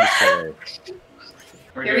knows? Hard to say.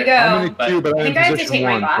 Here we go. I'm in a queue, but I think I have to take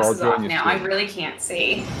my glasses so off now. I really can't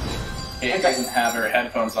see. Kate doesn't have her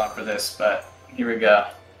headphones on for this, but here we go.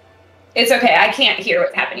 It's okay. I can't hear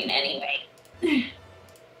what's happening anyway.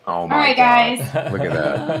 Oh my All right, God. guys. Look at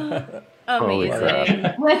that. Holy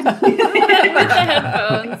crap. With the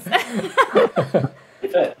headphones.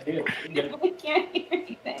 I can't hear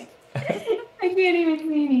anything. I can't even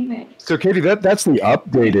see anything. So, Katie, that's the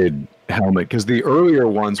updated helmet, because the earlier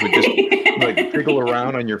ones would just like jiggle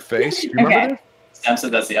around on your face. You remember that? Sam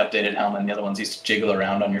said that's the updated helmet, and the other ones used to jiggle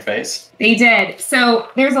around on your face. They did. So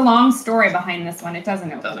there's a long story behind this one. It doesn't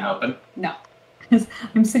open. Doesn't open? No.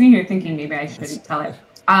 I'm sitting here thinking maybe I shouldn't tell it.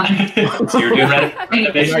 So you're doing Now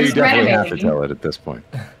you definitely have to tell it at this point.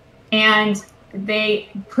 And they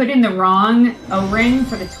put in the wrong O-ring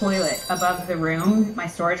for the toilet above the room, my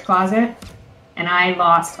storage closet. And I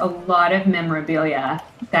lost a lot of memorabilia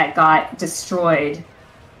that got destroyed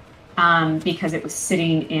because it was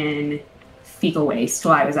sitting in fecal waste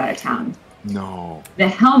while I was out of town. No. The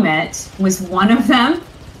helmet was one of them.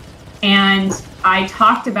 And I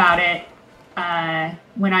talked about it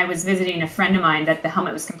when I was visiting a friend of mine, that the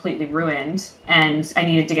helmet was completely ruined and I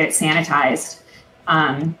needed to get it sanitized.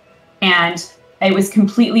 And it was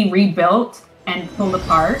completely rebuilt and pulled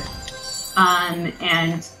apart.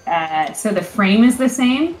 So the frame is the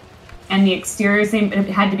same and the exterior is the same, but it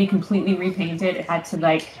had to be completely repainted. It had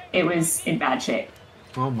to it was in bad shape.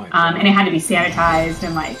 Oh my God. And it had to be sanitized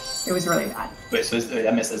and it was really bad. Wait, so is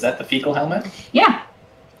that the fecal helmet? Yeah.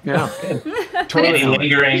 Yeah. Totally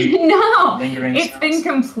lingering. No, lingering it's smells. been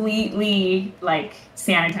completely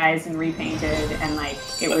sanitized and repainted, and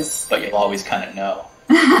it was. But you'll always kind of know.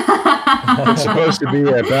 It's supposed to be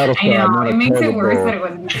a battle I know, not it a makes it toilet worse bowl. that it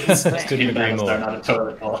wasn't. Couldn't agree more. Not a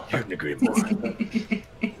toilet bowl. Couldn't agree more.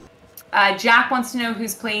 Jack wants to know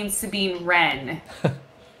who's playing Sabine Wren.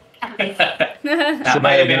 That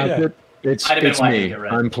might have been. It's Might have been me. Whitey,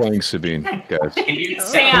 right? I'm playing Sabine, guys. Can you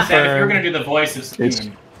Sam. Sam, if you're gonna do the voice of It's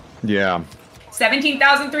Steven, yeah.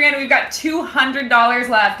 17,300. We've got $200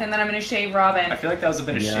 left, and then I'm going to shave Robin. I feel like that was a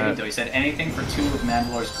bit of shade, though. He said anything for two of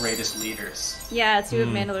Mandalore's greatest leaders. Yeah, two of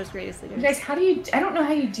Mandalore's greatest leaders. You guys, I don't know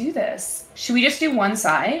how you do this. Should we just do one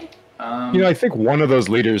side? I think one of those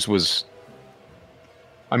leaders was,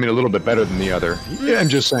 a little bit better than the other. Yeah, I'm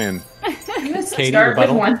just saying. Let's Katie, start with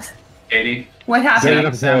rebuttal? one. Katie? What Don't happened?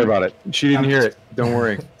 have to worry about it. She didn't hear it. Don't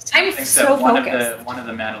worry. I'm I think so that one focused. of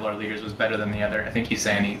the Mandalore leaders was better than the other. I think he's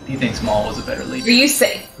saying he thinks Maul was a better leader. You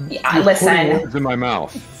say, Putting listen. words in my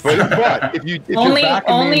mouth. But if you're Only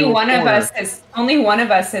backing me into a one of corner- us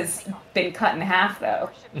has been cut in half, though.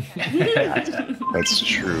 That's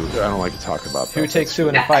true. I don't like to talk about that. Who takes who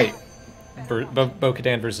in a fight?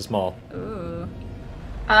 Bo-Katan versus Maul. Ooh.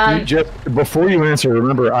 You just, before you answer,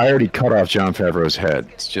 remember, I already cut off Jon Favreau's head.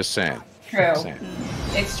 It's just saying. True. Saying.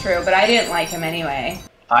 It's true, but I didn't like him anyway.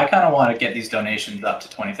 I kind of want to get these donations up to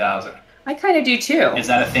 20,000. I kind of do too. Is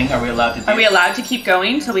that a thing? Are we allowed to do Are we allowed to keep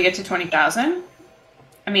going till we get to 20,000?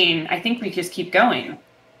 I think we just keep going.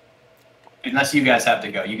 Unless you guys have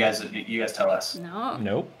to go. You guys tell us. No.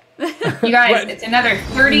 Nope. You guys, What? it's another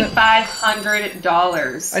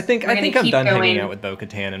 $3,500. I think We're gonna I'm keep done going. hanging out with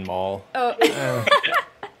Bo-Katan and Maul. Oh.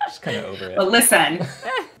 Just kind of over it. But listen,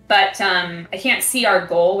 I can't see our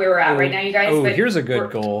goal where we're at right now, you guys. Oh, but here's a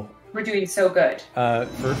good goal. We're doing so good.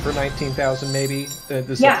 For 19,000 maybe.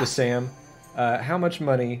 This Yeah. up to Sam. How much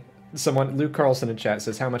money? Luke Carlson in chat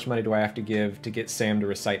says, how much money do I have to give to get Sam to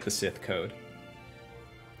recite the Sith code?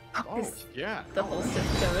 Oh, yeah. The whole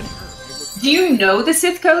Sith code. Do you know the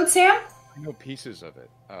Sith code, Sam? I know pieces of it.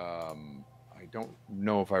 I don't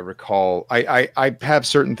know if I recall. I have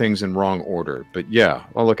certain things in wrong order, but yeah,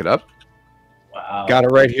 I'll look it up. Wow. Got it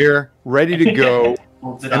right here, ready to go,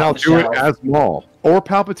 Holds it and on I'll the do it shelf. as Maul. or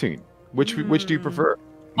Palpatine? Which do you prefer? Oh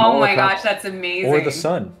Maul or my gosh, Palpatine? that's amazing. Or the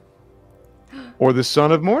sun. Or the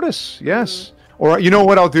son of Mortis? Yes. Or you know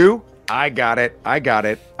what I'll do? I got it.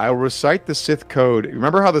 I'll recite the Sith code.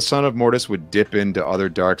 Remember how the son of Mortis would dip into other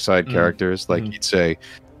dark side characters? Like he'd say,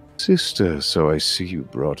 "Sister, so I see you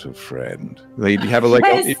brought a friend." He'd have he'd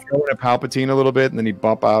go into Palpatine a little bit, and then he'd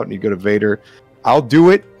bump out and he'd go to Vader. I'll do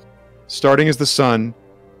it, starting as the son,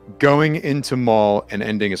 going into Maul, and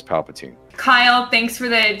ending as Palpatine. Kyle, thanks for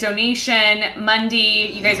the donation.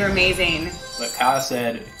 Mundy, you guys are amazing. But Kyle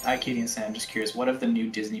said, "Hi, Katie and Sam. Just curious, what of the new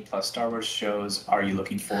Disney Plus Star Wars shows are you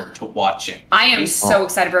looking forward to watching?" I am so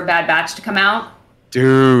excited for Bad Batch to come out.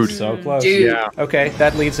 Dude. So close. Dude. Yeah. Okay,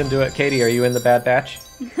 that leads into it. Katie, are you in the Bad Batch?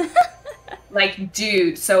 Like,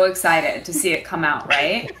 dude, so excited to see it come out,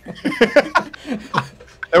 right?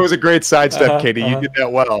 That was a great sidestep, Katie. You did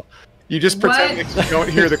that well. You just pretend like you don't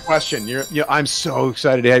hear the question. I'm so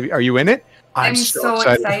excited to have you. Are you in it? I'm so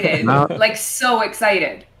excited. Like, so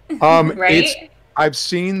excited. Right? I've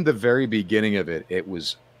seen the very beginning of it. It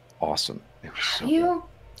was awesome. It was so good.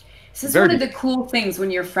 This is one of the cool things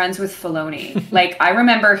when you're friends with Filoni. Like, I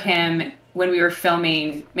remember him when we were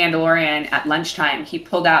filming Mandalorian at lunchtime. He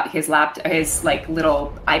pulled out his like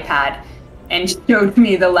little iPad and showed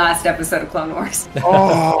me the last episode of Clone Wars.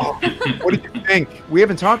 Oh, what did you think? We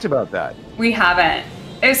haven't talked about that. We haven't.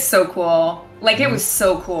 It's so cool. Like, it was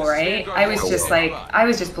so cool, right? I was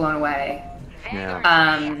just blown away.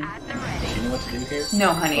 Yeah. Do you know what to do here?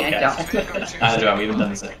 No, honey, Okay. I don't. I don't. We haven't done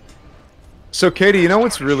this yet. So, Katie, you know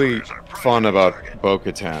what's really fun about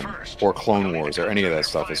Bo-Katan or Clone Wars or any of that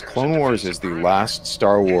stuff is Clone Wars is the last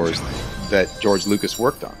Star Wars that George Lucas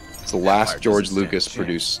worked on. It's the last George Lucas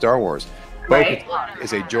produced Star Wars. Right. Bo-Katan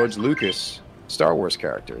is a George Lucas Star Wars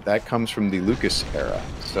character. That comes from the Lucas era.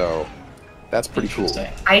 So that's pretty cool.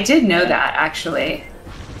 I did know that, actually.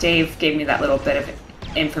 Dave gave me that little bit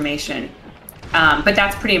of information. But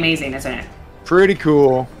that's pretty amazing, isn't it? Pretty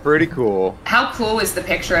cool. Pretty cool. How cool was the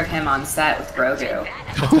picture of him on set with Grogu?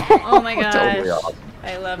 Oh my gosh. Totally awesome.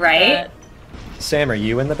 I love Right? that. Sam, are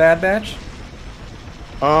you in the Bad Batch?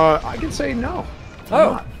 I can say no.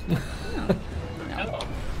 Oh.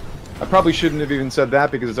 I probably shouldn't have even said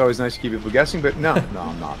that because it's always nice to keep people guessing, but no,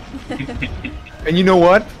 I'm not. And you know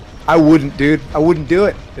what? I wouldn't, dude. I wouldn't do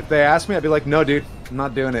it. If they asked me, I'd be like, no, dude, I'm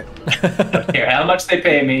not doing it. Don't care how much they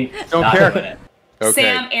pay me. Don't not care. doing it. Okay.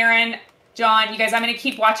 Sam, Aaron, John, you guys, I'm going to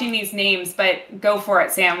keep watching these names, but go for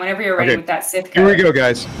it, Sam, whenever you're ready Okay. with that Sith Here code. we go,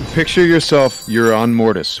 guys. Picture yourself. You're on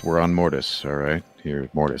Mortis. We're on Mortis, all right? Here,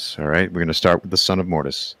 Mortis, all right? We're going to start with the son of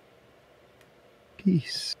Mortis.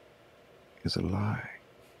 Peace is a lie.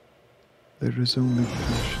 There is only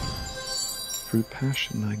passion. Through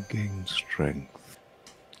passion I gain strength.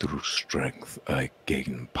 Through strength I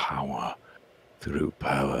gain power. Through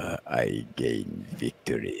power I gain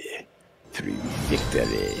victory. Through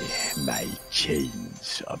victory my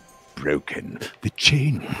chains are broken. The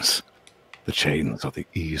chains are the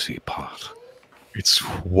easy part. It's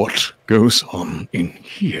what goes on in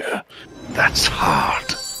here that's hard.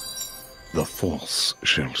 The Force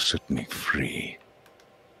shall set me free.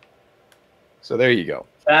 So there you go.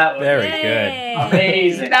 That was Very Yay. good.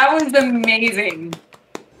 amazing. That was amazing.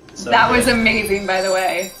 So That good. was amazing, by the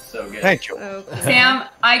way. So good. Thank you. So cool. Sam,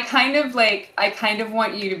 I kind of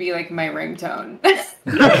want you to be like my ringtone.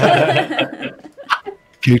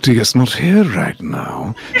 Katie is not here right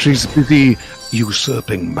now. She's busy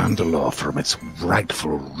usurping Mandalore from its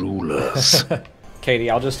rightful rulers. Katie,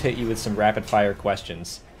 I'll just hit you with some rapid fire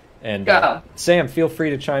questions. And Go. Sam, feel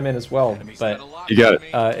free to chime in as well. But You got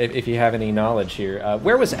it. if you have any knowledge here,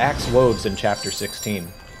 where was Axe Woves in Chapter 16?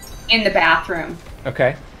 In the bathroom.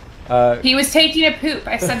 Okay. He was taking a poop.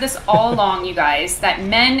 I've said this all along, you guys, that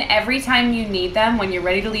men, every time you need them, when you're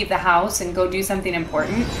ready to leave the house and go do something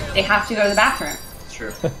important, they have to go to the bathroom. It's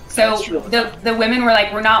true. So That's true. the women were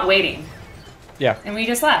like, we're not waiting. Yeah. And we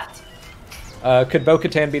just left. Could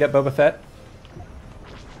Bo-Katan beat up Boba Fett?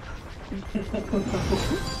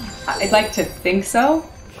 I'd like to think so.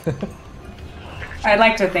 I'd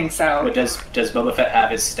like to think so. But does Boba Fett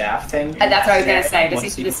have his staff thing? That's what I was going to say. Does he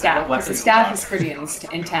Once do the staff? what Because the does he staff have? is pretty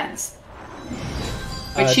intense.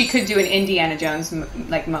 But she could do an Indiana Jones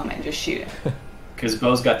moment, just shoot it. Because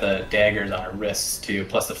Bo's got the daggers on her wrists too,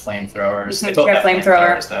 plus the flamethrowers. Mhm, They both got have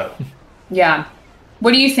flamethrower. flamethrowers, though. Yeah.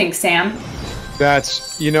 What do you think, Sam?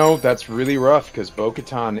 That's really rough because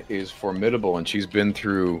Bo-Katan is formidable and she's been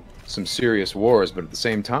through some serious wars, but at the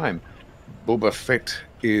same time, Boba Fett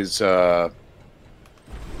is kind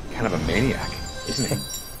of a maniac, isn't he?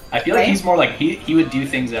 I feel like Right? he's more like he would do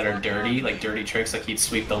things that are dirty, like dirty tricks, like he'd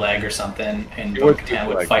sweep the leg or something, and He would Bo-Katan sweep the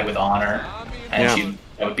would leg. fight with honor, and Yeah. she'd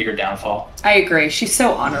That would be her downfall. I agree. She's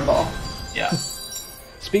so honorable. Yeah.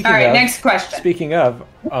 Speaking All right, of, next question. Speaking of,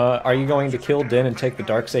 are you going to kill Din and take the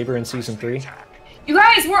Darksaber in season 3? You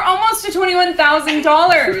guys, we're almost to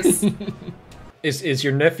 $21,000. Is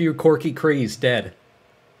your nephew Corky Kreese dead?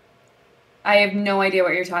 I have no idea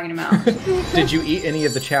what you're talking about. Did you eat any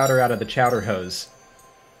of the chowder out of the chowder hose?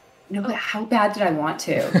 No, but how bad did I want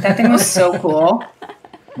to? That thing was so cool.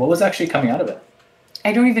 What was actually coming out of it?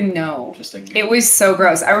 I don't even know. Interesting. It was so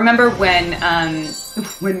gross. I remember when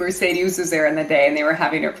Mercedes was there in the day and they were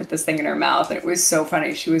having her put this thing in her mouth, and it was so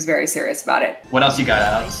funny. She was very serious about it. What else you got,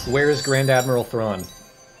 Alex? Where is Grand Admiral Thrawn?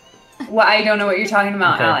 Well, I don't know what you're talking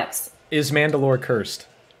about, Okay. Alex. Is Mandalore cursed?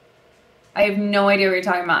 I have no idea what you're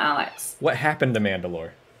talking about, Alex. What happened to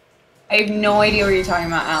Mandalore? I have no idea what you're talking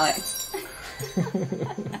about, Alex.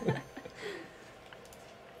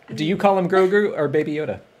 Do you call him Grogu or Baby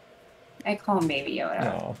Yoda? I call him Baby Yoda.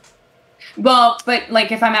 No. Well, but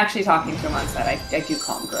like if I'm actually talking to him on set, I do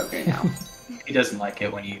call him Grogu now. He doesn't like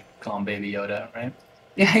it when you call him Baby Yoda, right?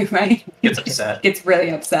 Yeah, right? Gets upset. Gets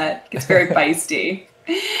really upset. Gets very feisty.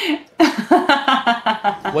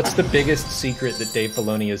 What's the biggest secret that Dave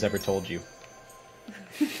Filoni has ever told you?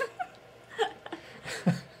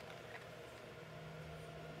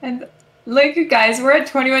 And look, you guys, we're at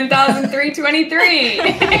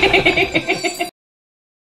 21,323.